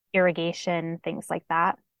 irrigation, things like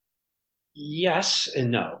that? Yes and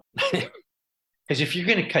no. Because if you're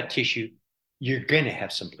going to cut tissue, you're going to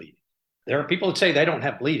have some bleeding. There are people that say they don't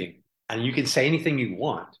have bleeding, and you can say anything you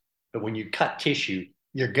want, but when you cut tissue,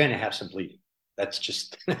 you're going to have some bleeding. That's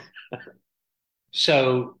just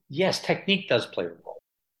so, yes, technique does play a role.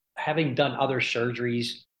 Having done other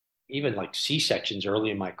surgeries, even like C-sections early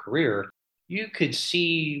in my career, you could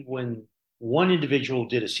see when one individual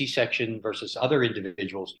did a C-section versus other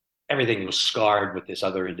individuals, everything was scarred with this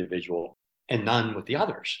other individual and none with the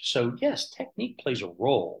others. So, yes, technique plays a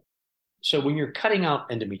role. So when you're cutting out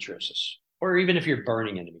endometriosis, or even if you're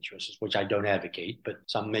burning endometriosis, which I don't advocate, but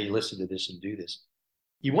some may listen to this and do this,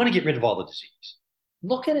 you want to get rid of all the disease.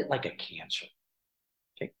 Look at it like a cancer.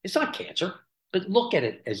 Okay, it's not cancer, but look at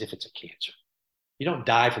it as if it's a cancer. You don't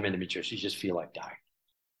die from endometriosis, you just feel like dying.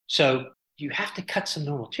 So you have to cut some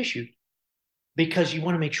normal tissue because you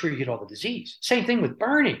want to make sure you get all the disease. Same thing with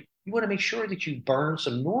burning. You want to make sure that you burn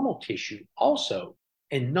some normal tissue also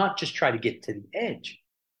and not just try to get to the edge.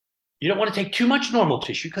 You don't want to take too much normal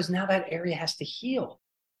tissue because now that area has to heal.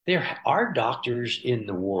 There are doctors in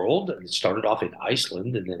the world. It started off in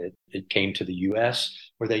Iceland and then it came to the US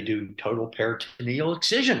where they do total peritoneal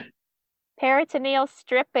excision. Peritoneal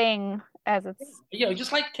stripping, as it's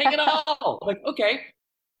Just like take it all. Like, okay,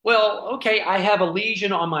 well, okay, I have a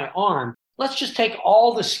lesion on my arm. Let's just take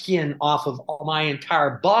all the skin off of my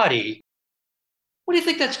entire body. What do you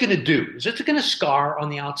think that's going to do? Is it going to scar on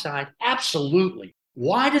the outside? Absolutely.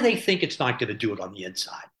 Why do they think it's not going to do it on the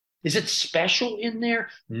inside? Is it special in there?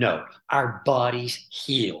 No, our bodies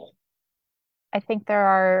heal. I think there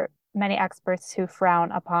are many experts who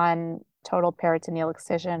frown upon total peritoneal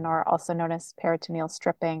excision, or also known as peritoneal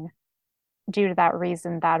stripping, due to that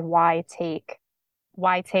reason that why take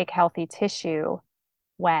healthy tissue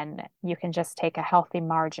when you can just take a healthy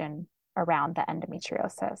margin around the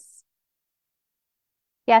endometriosis.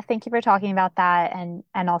 Yeah, thank you for talking about that,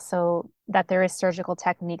 and also that there is surgical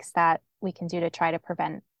techniques that we can do to try to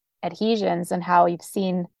prevent adhesions, and how you've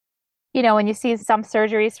seen, when you see some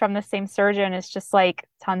surgeries from the same surgeon, it's just like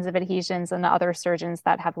tons of adhesions, and the other surgeons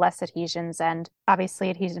that have less adhesions. And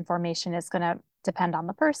obviously, adhesion formation is going to depend on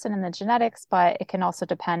the person and the genetics, but it can also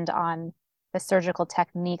depend on the surgical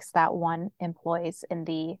techniques that one employs in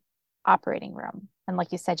the operating room. And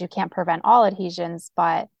like you said, you can't prevent all adhesions,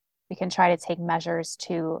 but we can try to take measures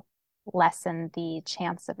to lessen the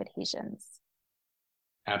chance of adhesions.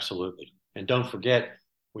 Absolutely. And don't forget,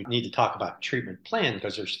 we need to talk about treatment plan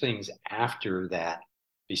because there's things after that,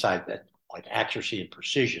 besides that, like accuracy and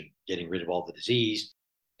precision, getting rid of all the disease,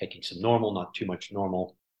 taking some normal, not too much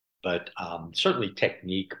normal, but certainly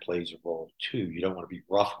technique plays a role too. You don't want to be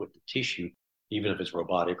rough with the tissue, even if it's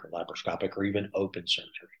robotic or laparoscopic or even open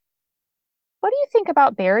surgery. What do you think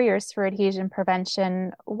about barriers for adhesion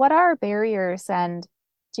prevention? What are barriers, and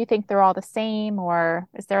do you think they're all the same, or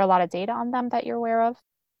is there a lot of data on them that you're aware of?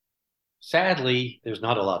 Sadly, there's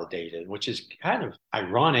not a lot of data, which is kind of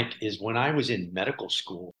ironic. Is when I was in medical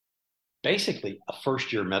school, basically a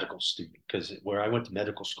first year medical student, because where I went to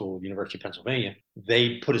medical school, University of Pennsylvania,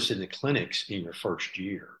 they put us in the clinics in your first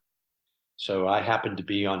year. So I happened to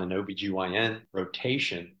be on an OBGYN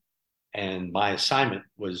rotation, and my assignment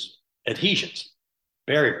was adhesions,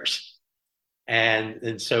 barriers.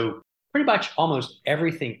 And so pretty much almost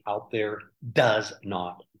everything out there does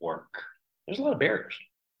not work. There's a lot of barriers.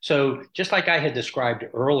 So just like I had described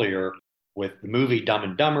earlier with the movie Dumb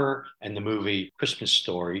and Dumber and the movie Christmas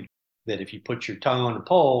Story, that if you put your tongue on a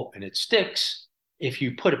pole and it sticks, if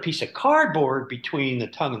you put a piece of cardboard between the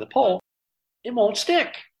tongue and the pole, it won't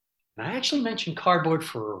stick. And I actually mentioned cardboard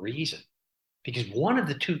for a reason, because one of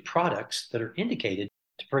the two products that are indicated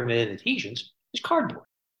to prevent adhesions is cardboard.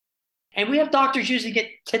 And we have doctors using it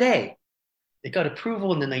today. They got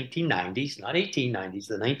approval in the 1990s, not 1890s,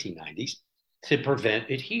 the 1990s, to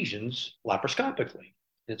prevent adhesions laparoscopically.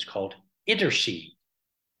 It's called Interseed,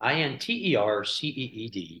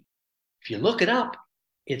 Interceed. If you look it up,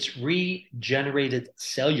 it's regenerated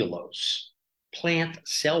cellulose, plant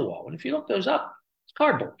cell wall. And if you look those up, it's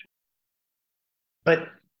cardboard. But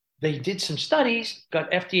they did some studies,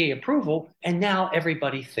 got FDA approval, and now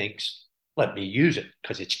everybody thinks, let me use it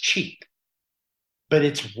because it's cheap. But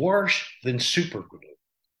it's worse than super glue.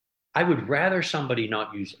 I would rather somebody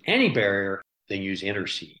not use any barrier than use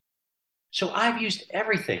Interseed. So I've used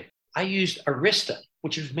everything. I used Arista,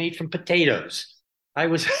 which is made from potatoes. I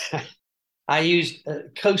used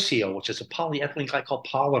Co-Seal, which is a polyethylene glycol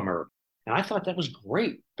polymer. And I thought that was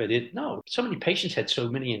great, but so many patients had so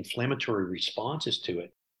many inflammatory responses to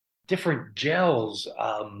it. Different gels.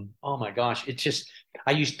 Oh my gosh.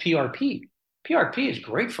 I used PRP. PRP is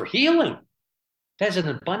great for healing. It has an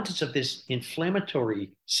abundance of this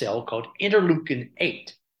inflammatory cell called interleukin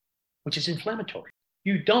 8, which is inflammatory.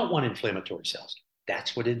 You don't want inflammatory cells.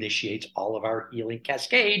 That's what initiates all of our healing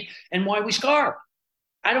cascade and why we scar.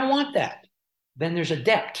 I don't want that. Then there's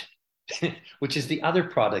Adept, which is the other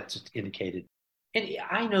product that's indicated. And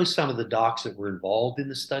I know some of the docs that were involved in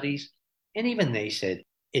the studies, and even they said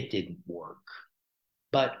it didn't work.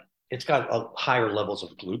 But it's got higher levels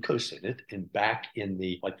of glucose in it. And back in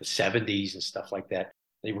the 70s and stuff like that,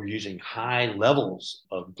 they were using high levels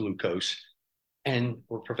of glucose and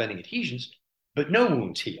were preventing adhesions, but no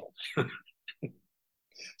wounds healed.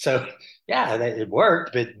 So yeah, it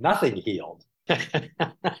worked, but nothing healed.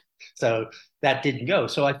 So that didn't go.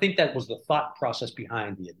 So I think that was the thought process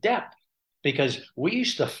behind the Adept, because we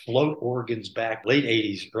used to float organs back late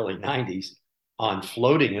 80s, early 90s on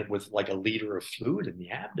floating it with like a liter of fluid in the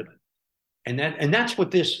abdomen. And that's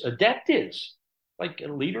what this Adept is, like a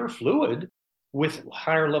liter of fluid with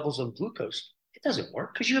higher levels of glucose. It doesn't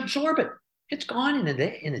work because you absorb it. It's gone in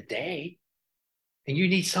a day. And you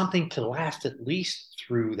need something to last at least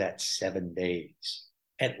through that 7 days,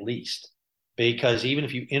 at least. Because even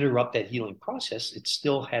if you interrupt that healing process, it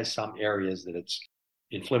still has some areas that it's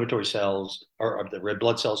inflammatory cells or the red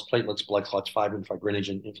blood cells, platelets, blood clots, fibrin,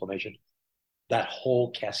 fibrinogen, inflammation, that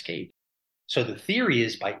whole cascade. So the theory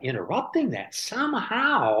is by interrupting that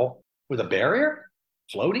somehow with a barrier,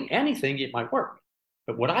 floating, anything, it might work.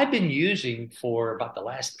 But what I've been using for about the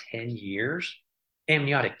last 10 years,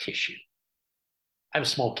 amniotic tissue. I have a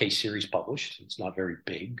small case series published. It's not very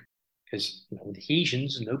big because with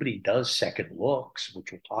adhesions, nobody does second looks,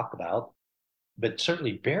 which we'll talk about. But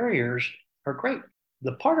certainly barriers are great.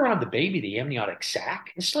 The part around the baby, the amniotic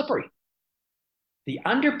sac, is slippery. The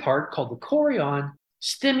under part, called the chorion,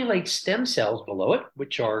 stimulates stem cells below it,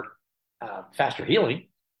 which are faster healing.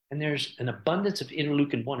 And there's an abundance of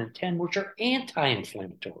interleukin 1 and 10, which are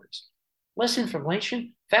anti-inflammatories. Less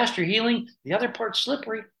inflammation, faster healing. The other part,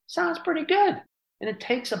 slippery, sounds pretty good. And it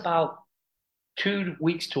takes about 2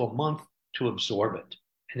 weeks to a month to absorb it.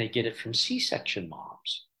 And they get it from C-section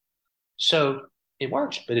moms. So it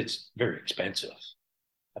works, but it's very expensive.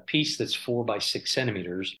 A piece that's 4 by 6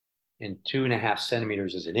 centimeters and 2.5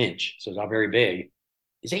 centimeters is an inch, so it's not very big,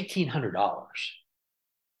 is $1,800.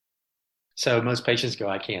 So most patients go,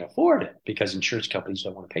 I can't afford it because insurance companies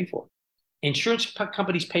don't want to pay for it. Insurance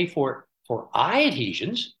companies pay for it for eye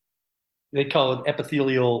adhesions. They call it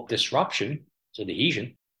epithelial disruption. It's an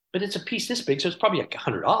adhesion, but it's a piece this big, so it's probably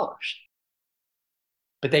 $100.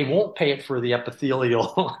 But they won't pay it for the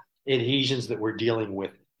epithelial adhesions that we're dealing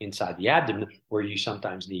with inside the abdomen, where you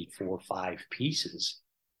sometimes need 4 or 5 pieces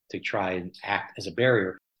to try and act as a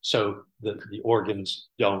barrier so the organs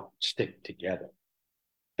don't stick together.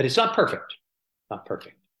 But it's not perfect, not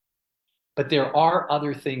perfect. But there are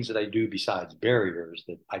other things that I do besides barriers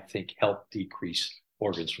that I think help decrease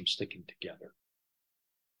organs from sticking together.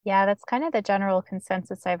 Yeah, that's kind of the general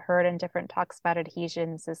consensus I've heard in different talks about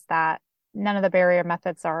adhesions is that none of the barrier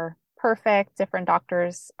methods are perfect. Different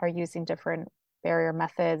doctors are using different barrier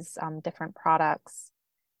methods, different products.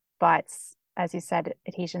 But as you said,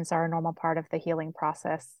 adhesions are a normal part of the healing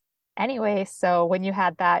process anyway. So when you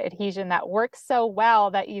had that adhesion that worked so well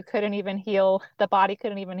that you couldn't even heal, the body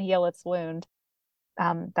couldn't even heal its wound,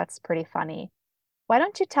 that's pretty funny. Why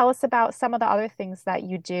don't you tell us about some of the other things that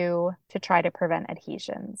you do to try to prevent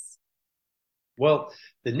adhesions? Well,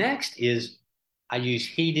 the next is I use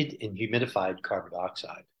heated and humidified carbon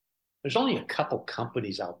dioxide. There's only a couple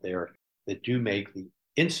companies out there that do make the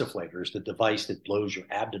insufflators, the device that blows your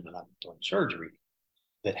abdomen up during surgery,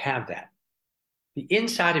 that have that. The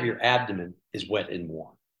inside of your abdomen is wet and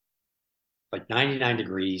warm, like 99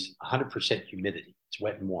 degrees, 100% humidity. It's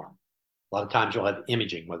wet and warm. A lot of times you'll have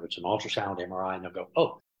imaging, whether it's an ultrasound, MRI, and they'll go,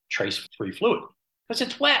 oh, trace-free fluid, because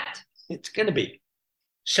it's wet. It's going to be.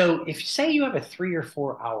 So if you say you have a 3 or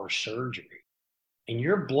 4 hour surgery and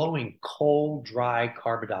you're blowing cold, dry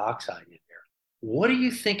carbon dioxide in there, what do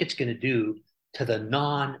you think it's going to do to the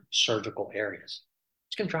non-surgical areas?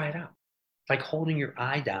 It's going to dry it out. It's like holding your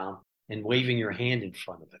eye down and waving your hand in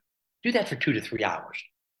front of it. Do that for 2 to 3 hours.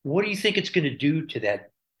 What do you think it's going to do to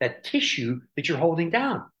that tissue that you're holding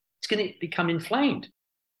down? It's going to become inflamed.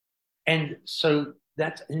 And so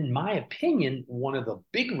that's, in my opinion, one of the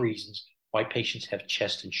big reasons why patients have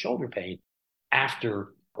chest and shoulder pain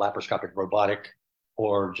after laparoscopic robotic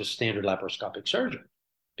or just standard laparoscopic surgery,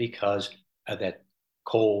 because of that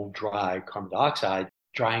cold, dry carbon dioxide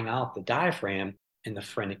drying out the diaphragm and the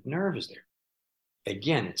phrenic nerve is there.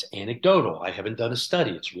 Again, it's anecdotal. I haven't done a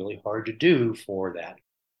study. It's really hard to do for that.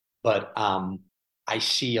 But I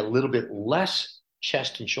see a little bit less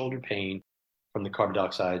chest and shoulder pain from the carbon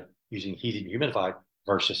dioxide using heated and humidified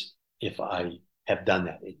versus if I have done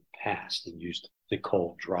that in the past and used the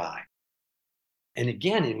cold dry. And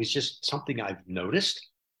again, it was just something I've noticed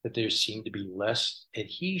that there seemed to be less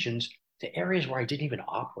adhesions to areas where I didn't even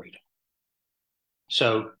operate on.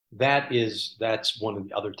 So that's one of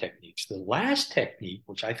the other techniques. The last technique,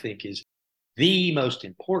 which I think is the most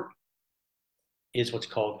important, is what's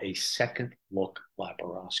called a second look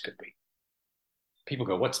laparoscopy. People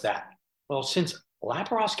go, what's that? Well, since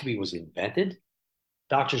laparoscopy was invented,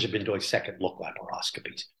 doctors have been doing second look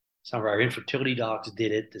laparoscopies. Some of our infertility docs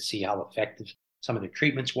did it to see how effective some of the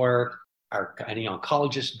treatments were. any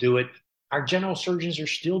oncologists do it. Our general surgeons are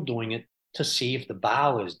still doing it to see if the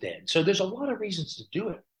bowel is dead. So there's a lot of reasons to do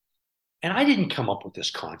it. And I didn't come up with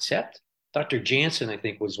this concept. Dr. Jansen, I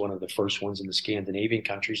think, was one of the first ones in the Scandinavian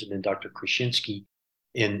countries. And then Dr. Krasinski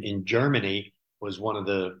in Germany was one of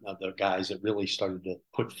the guys that really started to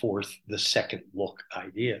put forth the second look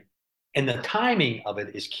idea. And the timing of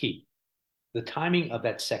it is key. The timing of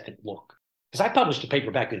that second look. Because I published a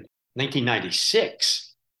paper back in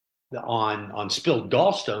 1996 on spilled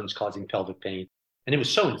gallstones causing pelvic pain. And it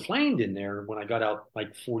was so inflamed in there when I got out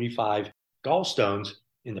like 45 gallstones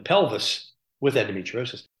in the pelvis with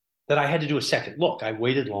endometriosis that I had to do a second look. I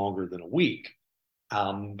waited longer than a week,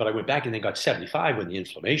 but I went back and then got 75 when the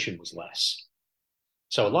inflammation was less.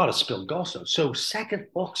 So a lot of spilled gallstones. So second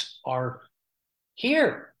looks are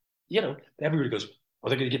here. You know, everybody goes, "Are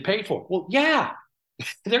they going to get paid for?" Well, yeah,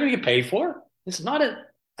 they're going to get paid for. It's not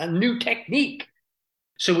a new technique.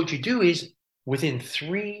 So what you do is within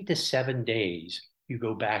 3 to 7 days, you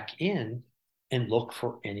go back in and look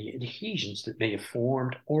for any adhesions that may have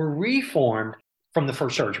formed or reformed from the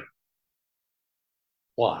first surgery.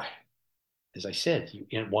 Why? As I said, you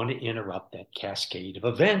want to interrupt that cascade of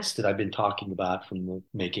events that I've been talking about from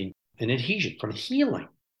making an adhesion, from healing.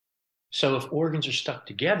 So if organs are stuck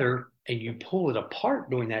together and you pull it apart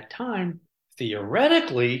during that time,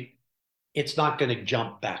 theoretically, it's not going to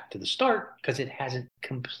jump back to the start because it hasn't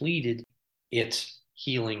completed its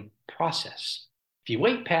healing process. If you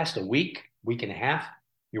wait past a week, week and a half,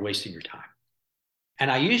 you're wasting your time.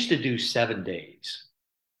 And I used to do 7 days.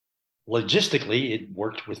 Logistically, it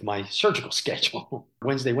worked with my surgical schedule,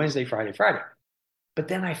 Wednesday, Friday. But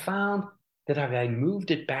then I found that if I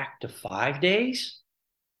moved it back to 5 days,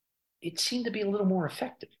 it seemed to be a little more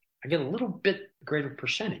effective. I get a little bit greater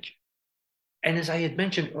percentage. And as I had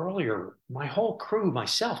mentioned earlier, my whole crew,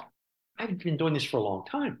 myself, I've been doing this for a long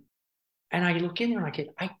time. And I look in there and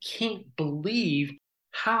I can't believe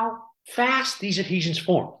how fast these adhesions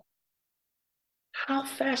form. How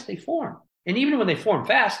fast they form. And even when they form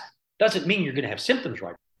fast, doesn't mean you're going to have symptoms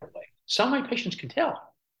right away. Some of my patients can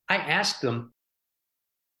tell. I ask them,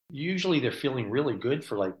 usually they're feeling really good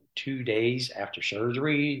for like 2 days after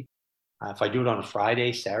surgery. If I do it on a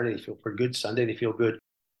Friday, Saturday, they feel pretty good. Sunday, they feel good.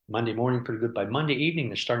 Monday morning, pretty good. By Monday evening,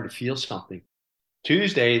 they're starting to feel something.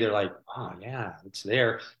 Tuesday, they're like, "Oh, yeah, it's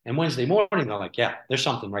there." And Wednesday morning, they're like, "Yeah, there's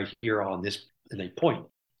something right here on this." And they point.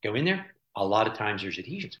 Go in there. A lot of times there's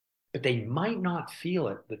adhesions, but they might not feel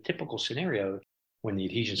it. The typical scenario when the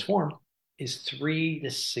adhesions form is 3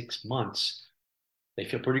 to 6 months. They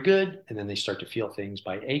feel pretty good, and then they start to feel things.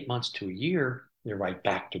 By 8 months to a year, they're right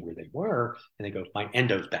back to where they were, and they go, "My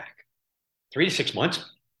endo's back." 3 to 6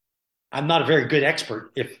 months. I'm not a very good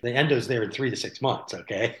expert if the endo's there in 3 to 6 months,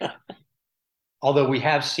 okay? Although we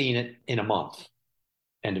have seen it in a month,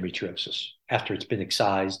 endometriosis, after it's been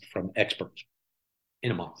excised from experts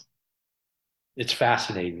in a month. It's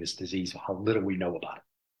fascinating, this disease, how little we know about it.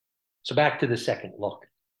 So back to the second look.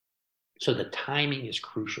 So the timing is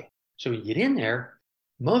crucial. So when you get in there,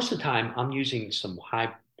 most of the time I'm using some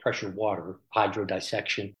high pressure water,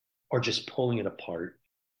 hydrodissection, or just pulling it apart.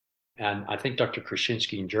 And I think Dr.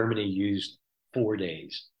 Krasinski in Germany used 4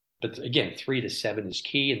 days. But again, 3 to 7 is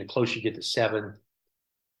key. And the closer you get to 7,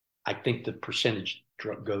 I think the percentage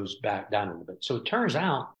goes back down a little bit. So it turns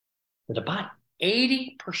out that about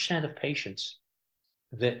 80% of patients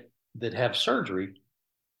that have surgery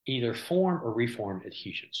either form or reform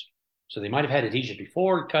adhesions. So they might have had adhesions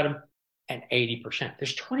before, cut them, and 80%.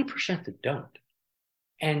 There's 20% that don't.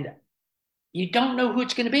 And you don't know who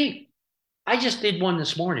it's going to be. I just did one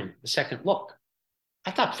this morning, the second look.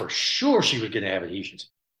 I thought for sure she was going to have adhesions.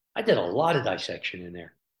 I did a lot of dissection in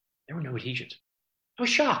there. There were no adhesions. I was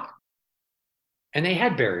shocked. And they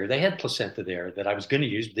had barrier. They had placenta there that I was going to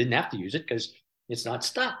use, didn't have to use it because it's not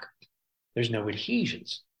stuck. There's no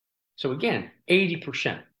adhesions. So again,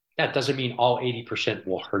 80%. That doesn't mean all 80%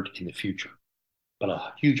 will hurt in the future, but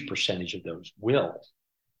a huge percentage of those will.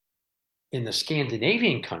 In the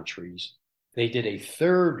Scandinavian countries, they did a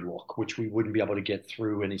third look, which we wouldn't be able to get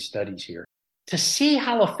through any studies here, to see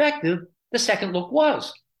how effective the second look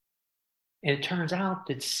was. And it turns out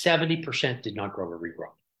that 70% did not grow or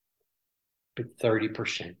regrow, but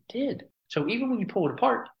 30% did. So even when you pull it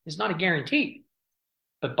apart, it's not a guarantee.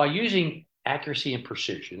 But by using accuracy and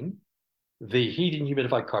precision, the heat and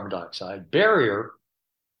humidified carbon dioxide barrier,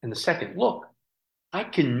 and the second look, I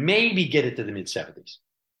can maybe get it to the mid-70s.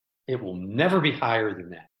 It will never be higher than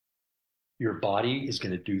that. Your body is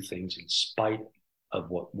going to do things in spite of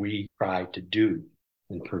what we try to do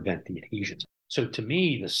and prevent the adhesions. So to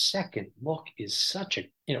me, the second look is such a,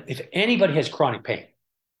 if anybody has chronic pain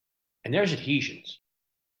and there's adhesions,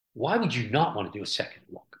 Why would you not want to do a second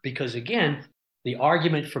look? Because again, the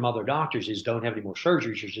argument from other doctors is don't have any more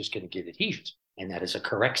surgeries, you're just going to get adhesions. And that is a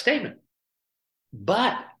correct statement.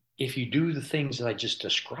 But if you do the things that I just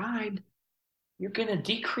described, you're going to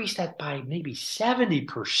decrease that by maybe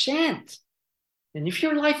 70%. And if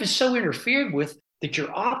your life is so interfered with that you're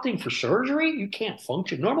opting for surgery, you can't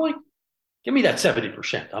function normally, give me that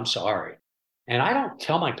 70%. I'm sorry. And I don't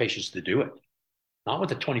tell my patients to do it, not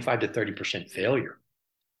with a 25 to 30% failure.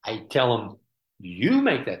 I tell them, you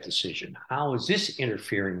make that decision. How is this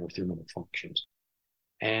interfering with your normal functions?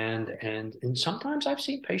 And sometimes I've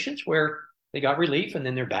seen patients where they got relief and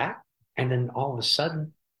then they're back, and then all of a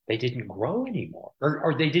sudden they didn't grow anymore,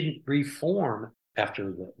 or they didn't reform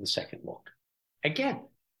after the second look. Again,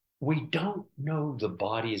 we don't know the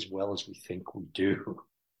body as well as we think we do.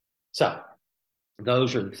 So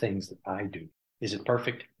those are the things that I do. Is it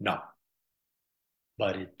perfect? No.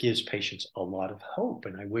 But it gives patients a lot of hope.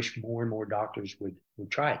 And I wish more and more doctors would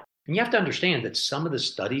try it. And you have to understand that some of the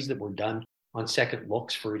studies that were done on second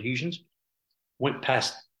looks for adhesions went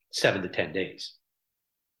past 7 to 10 days.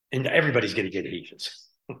 And everybody's going to get adhesions.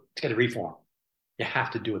 It's going to reform. You have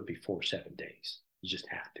to do it before 7 days. You just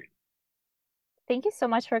have to. Thank you so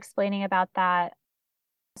much for explaining about that.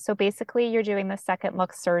 So basically, you're doing the second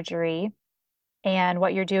look surgery, and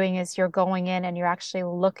what you're doing is you're going in and you're actually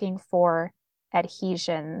looking for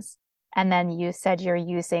adhesions. And then you said you're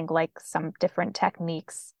using like some different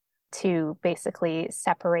techniques to basically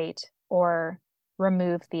separate or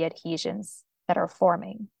remove the adhesions that are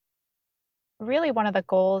forming. Really, one of the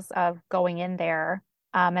goals of going in there,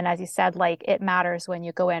 and as you said, like it matters when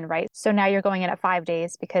you go in, right? So now you're going in at 5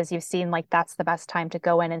 days because you've seen like that's the best time to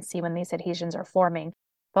go in and see when these adhesions are forming.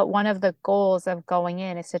 But one of the goals of going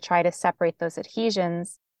in is to try to separate those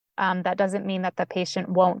adhesions. That doesn't mean that the patient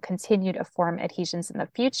won't continue to form adhesions in the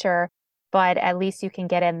future, but at least you can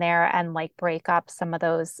get in there and like break up some of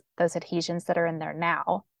those adhesions that are in there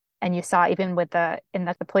now. And you saw even with the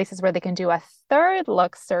places where they can do a third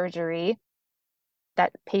look surgery,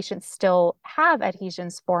 that patients still have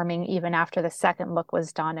adhesions forming even after the second look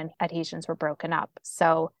was done and adhesions were broken up.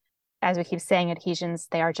 So as we keep saying, adhesions,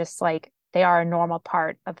 they are just like, they are a normal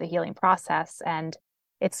part of the healing process. And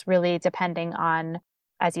it's really depending on,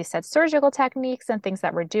 as you said, surgical techniques and things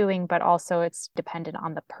that we're doing, but also it's dependent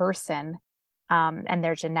on the person and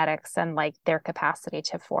their genetics and like their capacity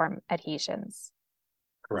to form adhesions.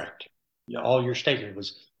 Correct. Yeah, all your statement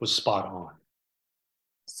was spot on.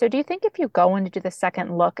 So do you think if you go in to do the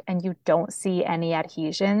second look and you don't see any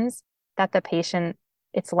adhesions, that the patient,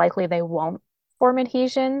 it's likely they won't form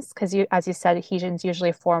adhesions? Because you, as you said, adhesions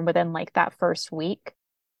usually form within like that first week.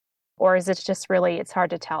 Or is it just really, it's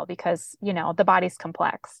hard to tell because, you know, the body's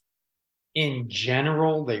complex. In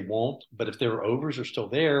general, they won't, but if their ovaries are still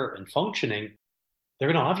there and functioning,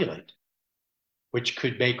 they're going to ovulate, which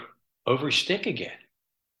could make ovaries stick again.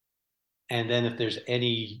 And then if there's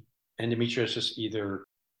any endometriosis either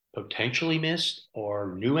potentially missed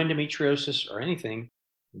or new endometriosis or anything,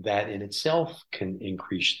 that in itself can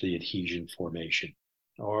increase the adhesion formation,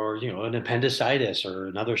 or an appendicitis or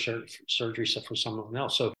another surgery for someone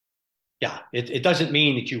else. So yeah, it doesn't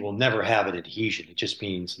mean that you will never have an adhesion. It just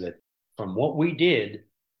means that from what we did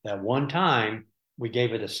that one time, we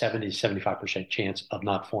gave it a 70 to 75% chance of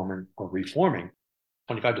not forming or reforming,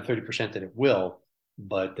 25 to 30% that it will.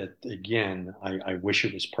 But that again, I wish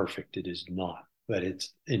it was perfect. It is not. But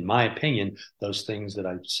it's, in my opinion, those things that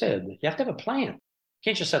I've said, you have to have a plan. You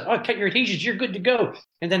can't just say, oh, cut your adhesions, you're good to go.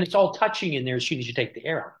 And then it's all touching in there as soon as you take the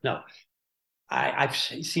air out. No, I've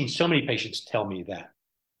seen so many patients tell me that.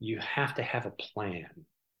 You have to have a plan.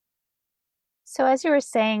 So as you were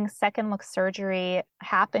saying, second look surgery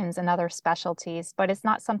happens in other specialties, but it's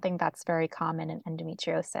not something that's very common in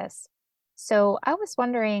endometriosis. So I was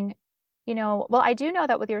wondering, well, I do know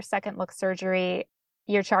that with your second look surgery,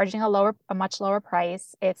 you're charging a much lower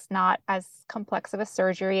price. It's not as complex of a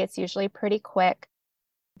surgery. It's usually pretty quick.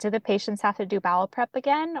 Do the patients have to do bowel prep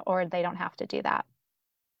again, or they don't have to do that?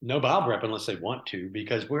 No bowel prep unless they want to,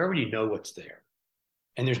 because we already know what's there.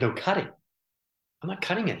 And there's no cutting. I'm not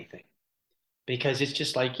cutting anything because it's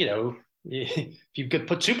just like, if you could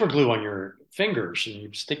put super glue on your fingers and you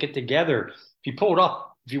stick it together, if you pull it off,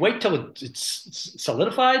 if you wait till it's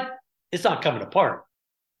solidified, it's not coming apart.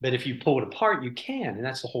 But if you pull it apart, you can. And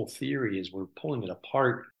that's the whole theory, is we're pulling it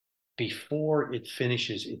apart before it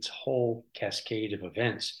finishes its whole cascade of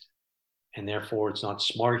events. And therefore, it's not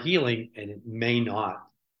smart healing, and it may not,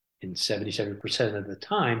 in 77% of the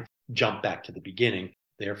time, jump back to the beginning.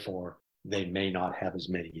 Therefore, they may not have as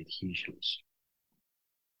many adhesions.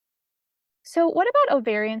 So, what about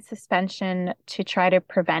ovarian suspension to try to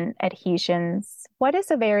prevent adhesions? What is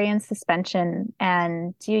ovarian suspension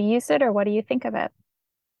and do you use it or what do you think of it?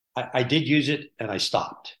 I did use it and I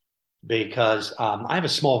stopped because I have a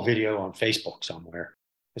small video on Facebook somewhere.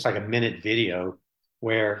 It's like a minute video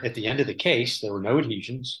where at the end of the case, there were no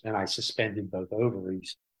adhesions and I suspended both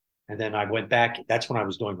ovaries. And then I went back. That's when I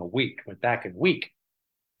was doing a week, went back a week.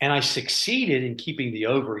 And I succeeded in keeping the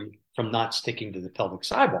ovary from not sticking to the pelvic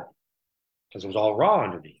sidewall because it was all raw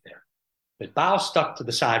underneath there. The bowel stuck to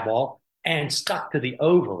the sidewall and stuck to the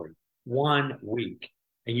ovary 1 week.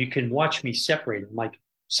 And you can watch me separate them. Like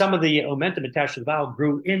some of the omentum attached to the bowel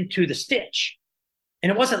grew into the stitch.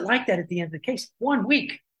 And it wasn't like that at the end of the case. 1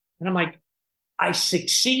 week. And I'm like, I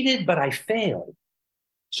succeeded, but I failed.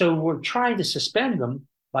 So we're trying to suspend them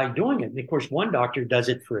by doing it. And of course, one doctor does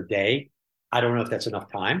it for a day. I don't know if that's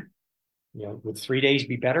enough time. Would 3 days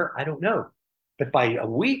be better? I don't know. But by a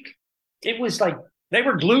week, it was like they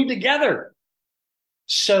were glued together.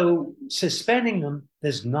 So suspending them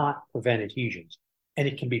does not prevent adhesions. And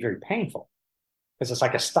it can be very painful because it's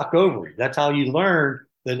like a stuck ovary. That's how you learn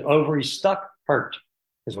that ovary stuck hurt.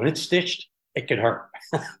 Because when it's stitched, it can hurt.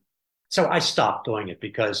 So I stopped doing it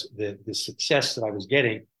because the success that I was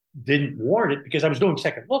getting didn't warrant it because I was doing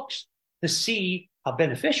second looks to see how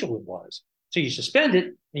beneficial it was. So you suspend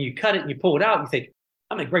it and you cut it and you pull it out and you think,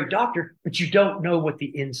 I'm a great doctor, but you don't know what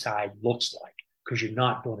the inside looks like because you're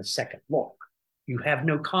not doing a second look. You have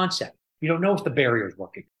no concept. You don't know if the barrier is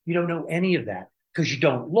working. You don't know any of that because you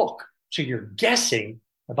don't look. So you're guessing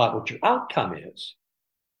about what your outcome is.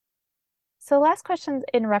 So, last question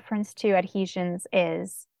in reference to adhesions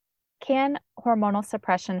is, can hormonal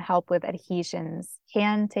suppression help with adhesions?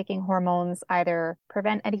 Can taking hormones either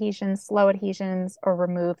prevent adhesions, slow adhesions, or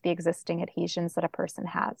remove the existing adhesions that a person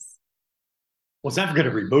has? Well, it's never going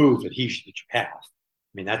to remove adhesion that you have.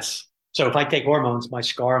 I mean, that's so if I take hormones, my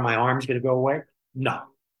scar on my arm is going to go away? No.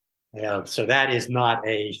 So that is not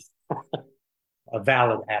a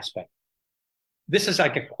valid aspect. This is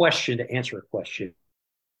like a question to answer a question.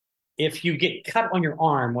 If you get cut on your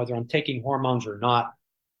arm, whether I'm taking hormones or not,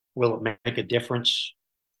 will it make a difference?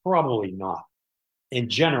 Probably not. In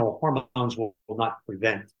general, hormones will not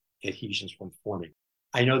prevent adhesions from forming.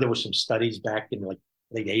 I know there were some studies back in the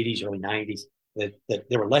late 80s, early 90s that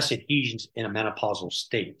there were less adhesions in a menopausal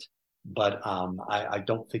state. But I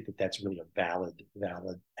don't think that that's really a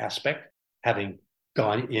valid aspect. Having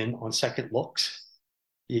gone in on second looks,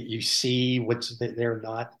 you see what's they're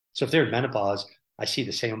not. So if they're in menopause, I see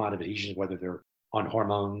the same amount of adhesions, whether they're on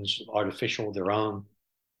hormones, artificial, their own.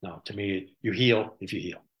 No, to me, you heal if you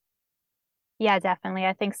heal. Yeah, definitely.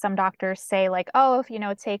 I think some doctors say like, oh,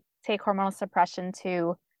 if take hormonal suppression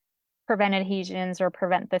to prevent adhesions or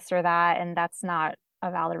prevent this or that, and that's not a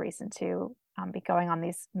valid reason to be going on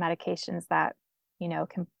these medications that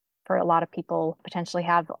can for a lot of people potentially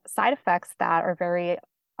have side effects that are very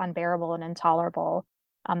unbearable and intolerable.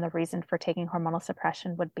 The reason for taking hormonal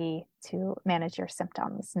suppression would be to manage your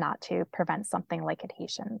symptoms, not to prevent something like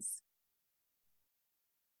adhesions.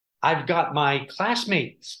 I've got my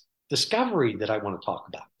classmates' discovery that I want to talk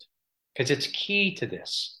about because it's key to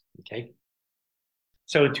this. Okay.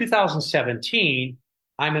 So in 2017,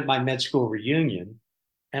 I'm at my med school reunion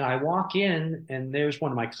and I walk in and there's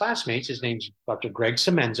one of my classmates. His name's Dr. Greg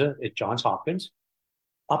Semenza at Johns Hopkins,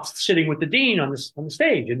 up sitting with the dean on the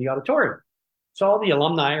stage in the auditorium. So all the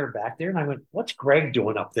alumni are back there. And I went, what's Greg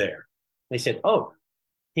doing up there? They said, oh,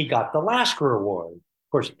 he got the Lasker Award.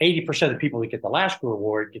 Of course, 80% of the people that get the Lasker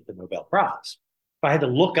Award get the Nobel Prize. So I had to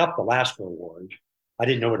look up the Lasker Award. I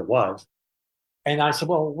didn't know what it was. And I said,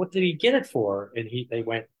 well, what did he get it for? And they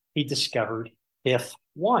went, he discovered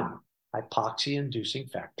HIF1, hypoxia-inducing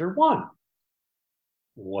factor 1.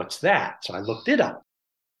 What's that? So I looked it up.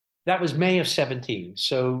 That was May of 17.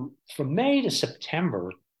 So from May to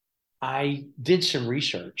September, I did some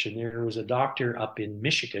research, and there was a doctor up in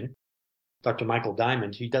Michigan, Dr. Michael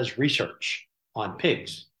Diamond. He does research on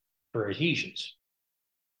pigs for adhesions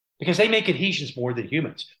because they make adhesions more than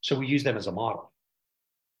humans. So we use them as a model.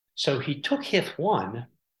 So he took HIF1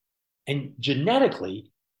 and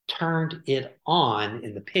genetically turned it on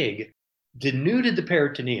in the pig, denuded the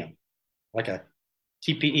peritoneum, like a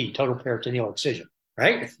TPE, total peritoneal excision,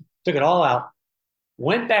 right? Took it all out,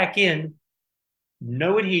 went back in,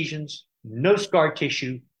 no adhesions, no scar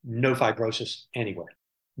tissue, no fibrosis anywhere.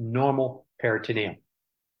 Normal peritoneum.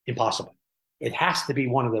 Impossible. It has to be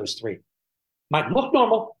one of those three. Might look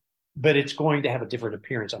normal, but it's going to have a different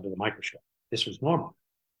appearance under the microscope. This was normal.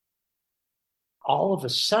 All of a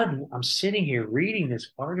sudden, I'm sitting here reading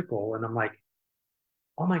this article and I'm like,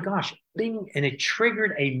 oh my gosh, bing, and it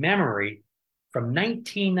triggered a memory from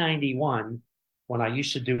 1991 when I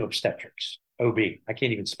used to do obstetrics, OB. I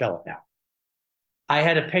can't even spell it now. I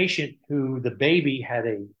had a patient who the baby had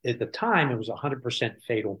at the time, it was a 100%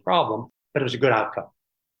 fatal problem, but it was a good outcome.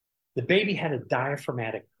 The baby had a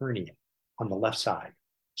diaphragmatic hernia on the left side.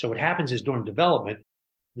 So what happens is during development,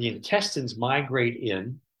 the intestines migrate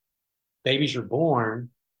in, babies are born,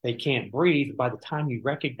 they can't breathe. By the time you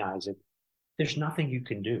recognize it, there's nothing you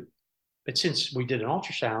can do. But since we did an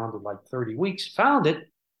ultrasound in like 30 weeks, found it,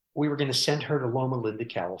 we were going to send her to Loma Linda,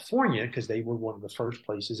 California, because they were one of the first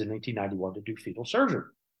places in 1991 to do fetal surgery.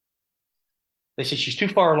 They said she's too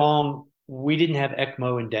far along. We didn't have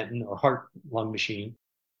ECMO in Denton or heart lung machine.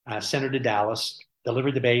 Sent her to Dallas,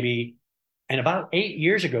 delivered the baby. And about 8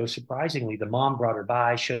 years ago, surprisingly, the mom brought her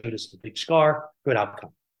by, showed us the big scar, good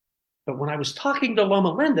outcome. But when I was talking to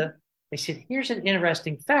Loma Linda, they said, here's an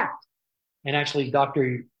interesting fact. And actually,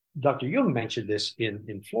 Dr. Jung mentioned this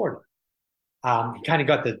in Florida. Kind of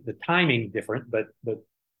got the timing different, but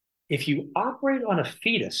if you operate on a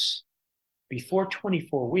fetus before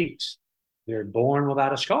 24 weeks, they're born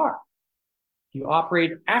without a scar. You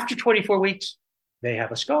operate after 24 weeks, they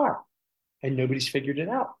have a scar, and nobody's figured it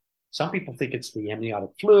out. Some people think it's the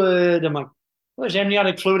amniotic fluid. I'm like, well, there's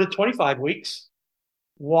amniotic fluid at 25 weeks.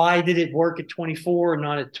 Why did it work at 24 and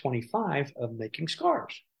not at 25 of making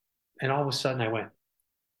scars? And all of a sudden I went,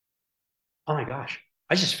 oh my gosh,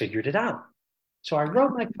 I just figured it out. So I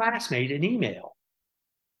wrote my classmate an email.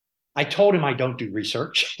 I told him I don't do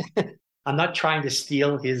research. I'm not trying to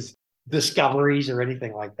steal his discoveries or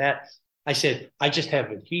anything like that. I said, I just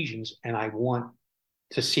have adhesions and I want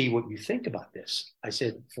to see what you think about this. I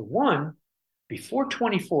said, for one, before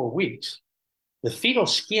 24 weeks, the fetal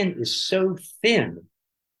skin is so thin,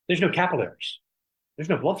 there's no capillaries. There's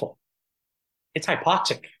no blood flow. It's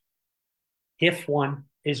hypoxic. HIF1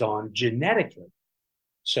 is on genetically.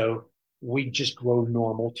 So we just grow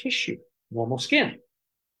normal tissue, normal skin.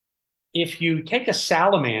 If you take a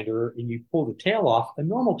salamander and you pull the tail off, a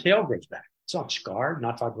normal tail grows back. It's not scarred,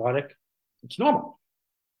 not fibrotic. It's normal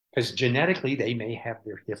because genetically they may have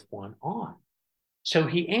their HIF1 on. So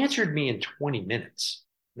he answered me in 20 minutes.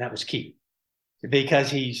 And that was key because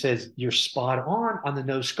he says, you're spot on the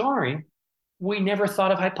no scarring. We never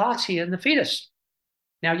thought of hypoxia in the fetus.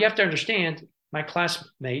 Now you have to understand, my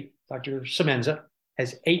classmate, Dr. Semenza,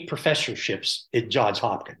 has 8 professorships at Johns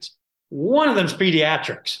Hopkins. One of them's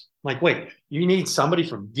pediatrics. I'm like, wait, you need somebody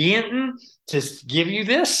from Denton to give you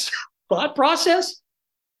this thought process?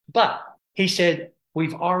 But he said,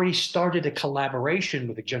 we've already started a collaboration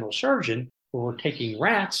with a general surgeon where we're taking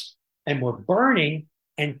rats and we're burning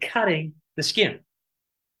and cutting the skin.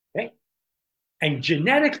 Okay? And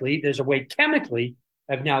genetically, there's a way chemically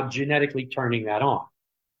of now genetically turning that on.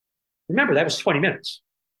 Remember, that was 20 minutes.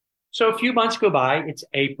 So a few months go by. It's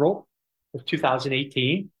April of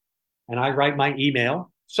 2018. And I write my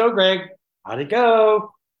email. So, Greg, how'd it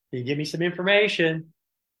go? Can you give me some information?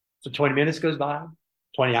 So 20 minutes goes by,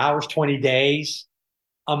 20 hours, 20 days.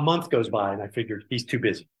 A month goes by, and I figured he's too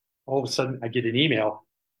busy. All of a sudden, I get an email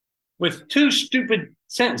with 2 stupid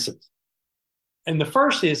sentences. And the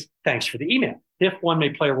first is, thanks for the email. HIF1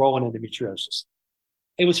 may play a role in endometriosis.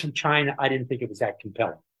 It was from China. I didn't think it was that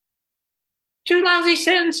compelling. 2 lousy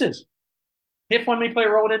sentences. HIF1 may play a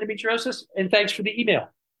role in endometriosis, and thanks for the email.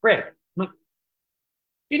 Greg, look,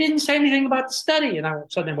 you didn't say anything about the study. And I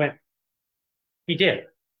suddenly went, he did.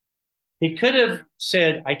 He could have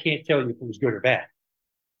said, I can't tell you if it was good or bad.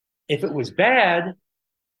 If it was bad,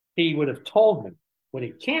 he would have told me. What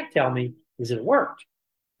he can't tell me is that it worked.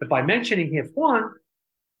 But by mentioning HIF1,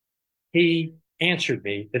 he answered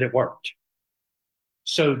me that it worked.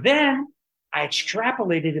 So then I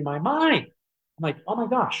extrapolated in my mind. I'm like, oh my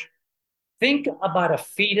gosh, think about a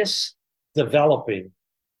fetus developing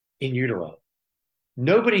in utero.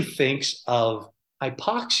 Nobody thinks of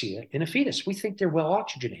hypoxia in a fetus. We think they're well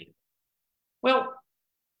oxygenated. Well,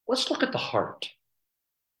 let's look at the heart.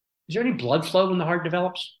 Is there any blood flow when the heart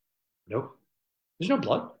develops? Nope. There's no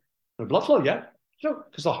blood. No blood flow yet. No,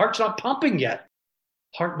 because the heart's not pumping yet.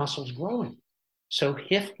 Heart muscle's growing. So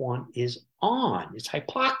HIF1 is on. It's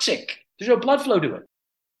hypoxic. There's no blood flow to it.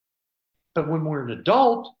 But when we're an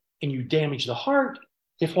adult and you damage the heart,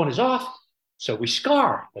 HIF1 is off. So we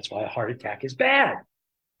scar. That's why a heart attack is bad.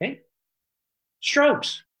 Okay?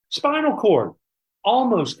 Strokes, spinal cord.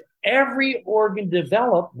 Almost every organ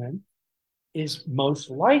development is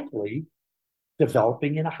most likely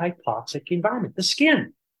developing in a hypoxic environment. The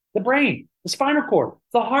skin, the brain, the spinal cord,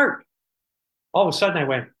 the heart. All of a sudden I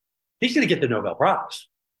went, he's going to get the Nobel Prize.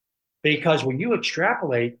 Because when you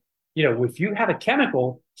extrapolate, if you have a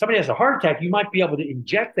chemical, somebody has a heart attack, you might be able to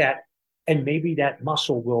inject that and maybe that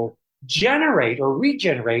muscle will generate or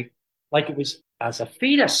regenerate like it was as a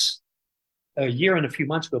fetus. A year and a few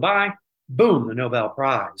months go by, boom, the Nobel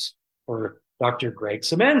Prize for Dr. Greg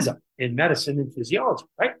Semenza in medicine and physiology,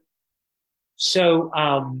 right? So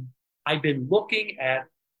I've been looking at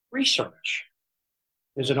research.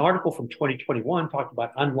 There's an article from 2021 talking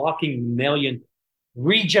about unlocking mammalian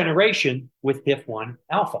regeneration with HIF1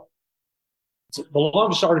 alpha. It's the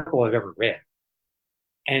longest article I've ever read,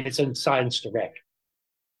 and it's in Science Direct.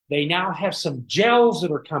 They now have some gels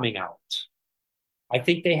that are coming out. I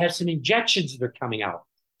think they have some injections that are coming out.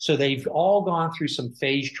 So they've all gone through some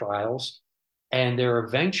phase trials, and they're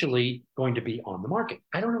eventually going to be on the market.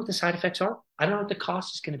 I don't know what the side effects are. I don't know what the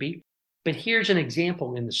cost is going to be. But here's an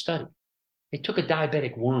example in the study. They took a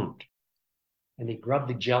diabetic wound and they rubbed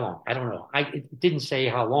the gel on. I don't know. It didn't say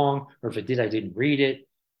how long, or if it did, I didn't read it,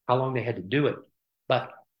 how long they had to do it.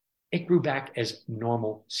 But it grew back as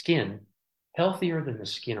normal skin, healthier than the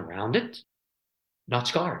skin around it, not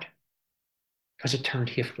scarred, because it turned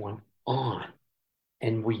HIF1 on.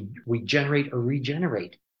 And we generate or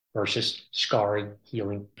regenerate versus scarring,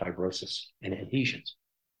 healing, fibrosis, and adhesions.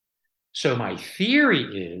 So my theory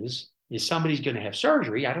is somebody's going to have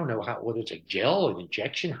surgery. I don't know how, whether it's a gel, an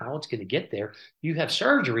injection, how it's going to get there. You have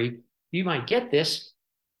surgery, you might get this,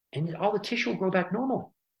 and all the tissue will grow back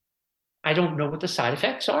normal. I don't know what the side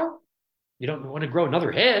effects are. You don't want to grow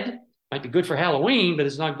another head. Might be good for Halloween, but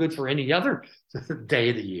it's not good for any other day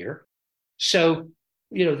of the year. So,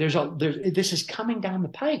 this is coming down the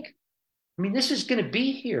pike. I mean, this is going to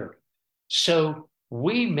be here. So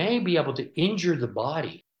we may be able to injure the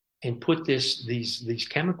body and put these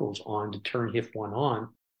chemicals on to turn HIF1 on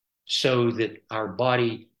so that our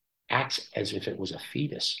body acts as if it was a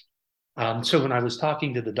fetus. So when I was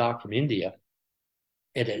talking to the doc from India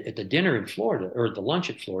at the dinner in Florida, or at the lunch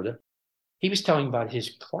at Florida, he was telling about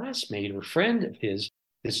his classmate or friend of his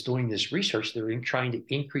that's doing this research. They're trying to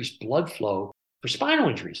increase blood flow for spinal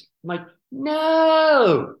injuries. I'm like,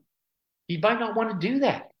 no, you might not want to do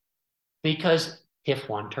that because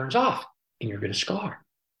HIF1 turns off and you're going to scar.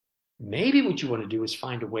 Maybe what you want to do is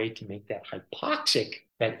find a way to make that hypoxic,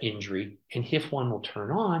 that injury, and HIF1 will turn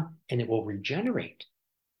on and it will regenerate.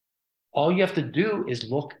 All you have to do is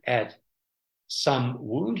look at some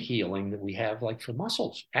wound healing that we have, like for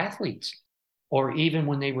muscles, athletes, or even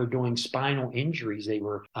when they were doing spinal injuries, they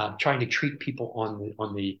were trying to treat people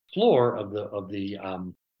on the floor of the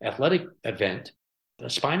athletic event, a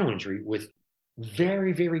spinal injury, with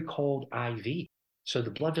very, very cold IV. So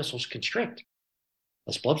the blood vessels constrict,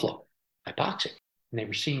 less blood flow, hypoxic. And they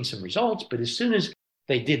were seeing some results, but as soon as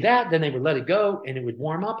they did that, then they would let it go and it would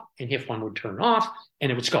warm up and HIF1 would turn off and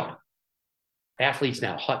it would scar. Athletes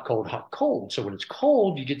now, hot, cold, hot, cold. So when it's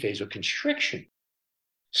cold, you get vasoconstriction.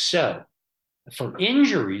 So for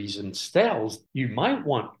injuries and cells, you might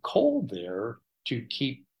want cold there to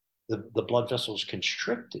keep the blood vessels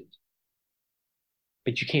constricted.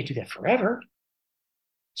 But you can't do that forever.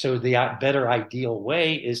 So the better ideal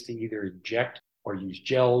way is to either inject or use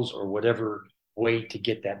gels or whatever way to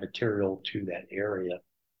get that material to that area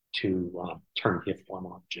to turn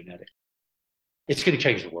HIF1 on genetic. It's going to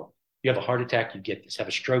change the world. You have a heart attack, you get this. Have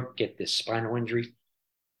a stroke, get this. Spinal injury,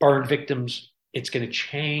 burn victims. It's going to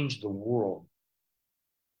change the world.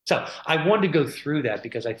 So I wanted to go through that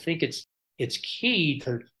because I think it's key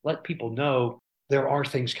to let people know there are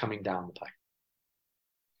things coming down the pipe.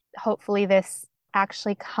 Hopefully this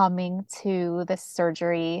actually coming to the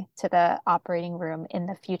surgery, to the operating room in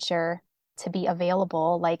the future to be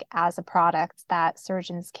available like as a product that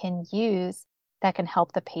surgeons can use that can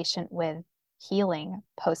help the patient with healing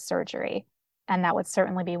post-surgery. And that would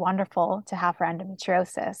certainly be wonderful to have for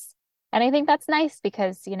endometriosis. And I think that's nice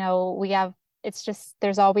because,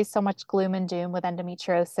 there's always so much gloom and doom with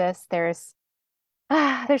endometriosis. There's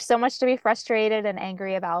so much to be frustrated and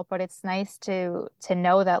angry about, but it's nice to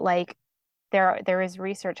know that like there is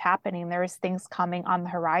research happening. There is things coming on the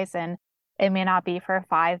horizon. It may not be for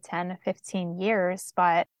 5, 10, 15 years,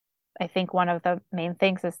 but I think one of the main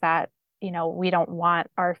things is that, we don't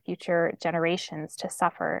want our future generations to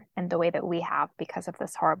suffer in the way that we have because of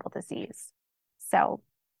this horrible disease. So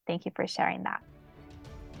thank you for sharing that.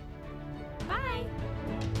 Bye.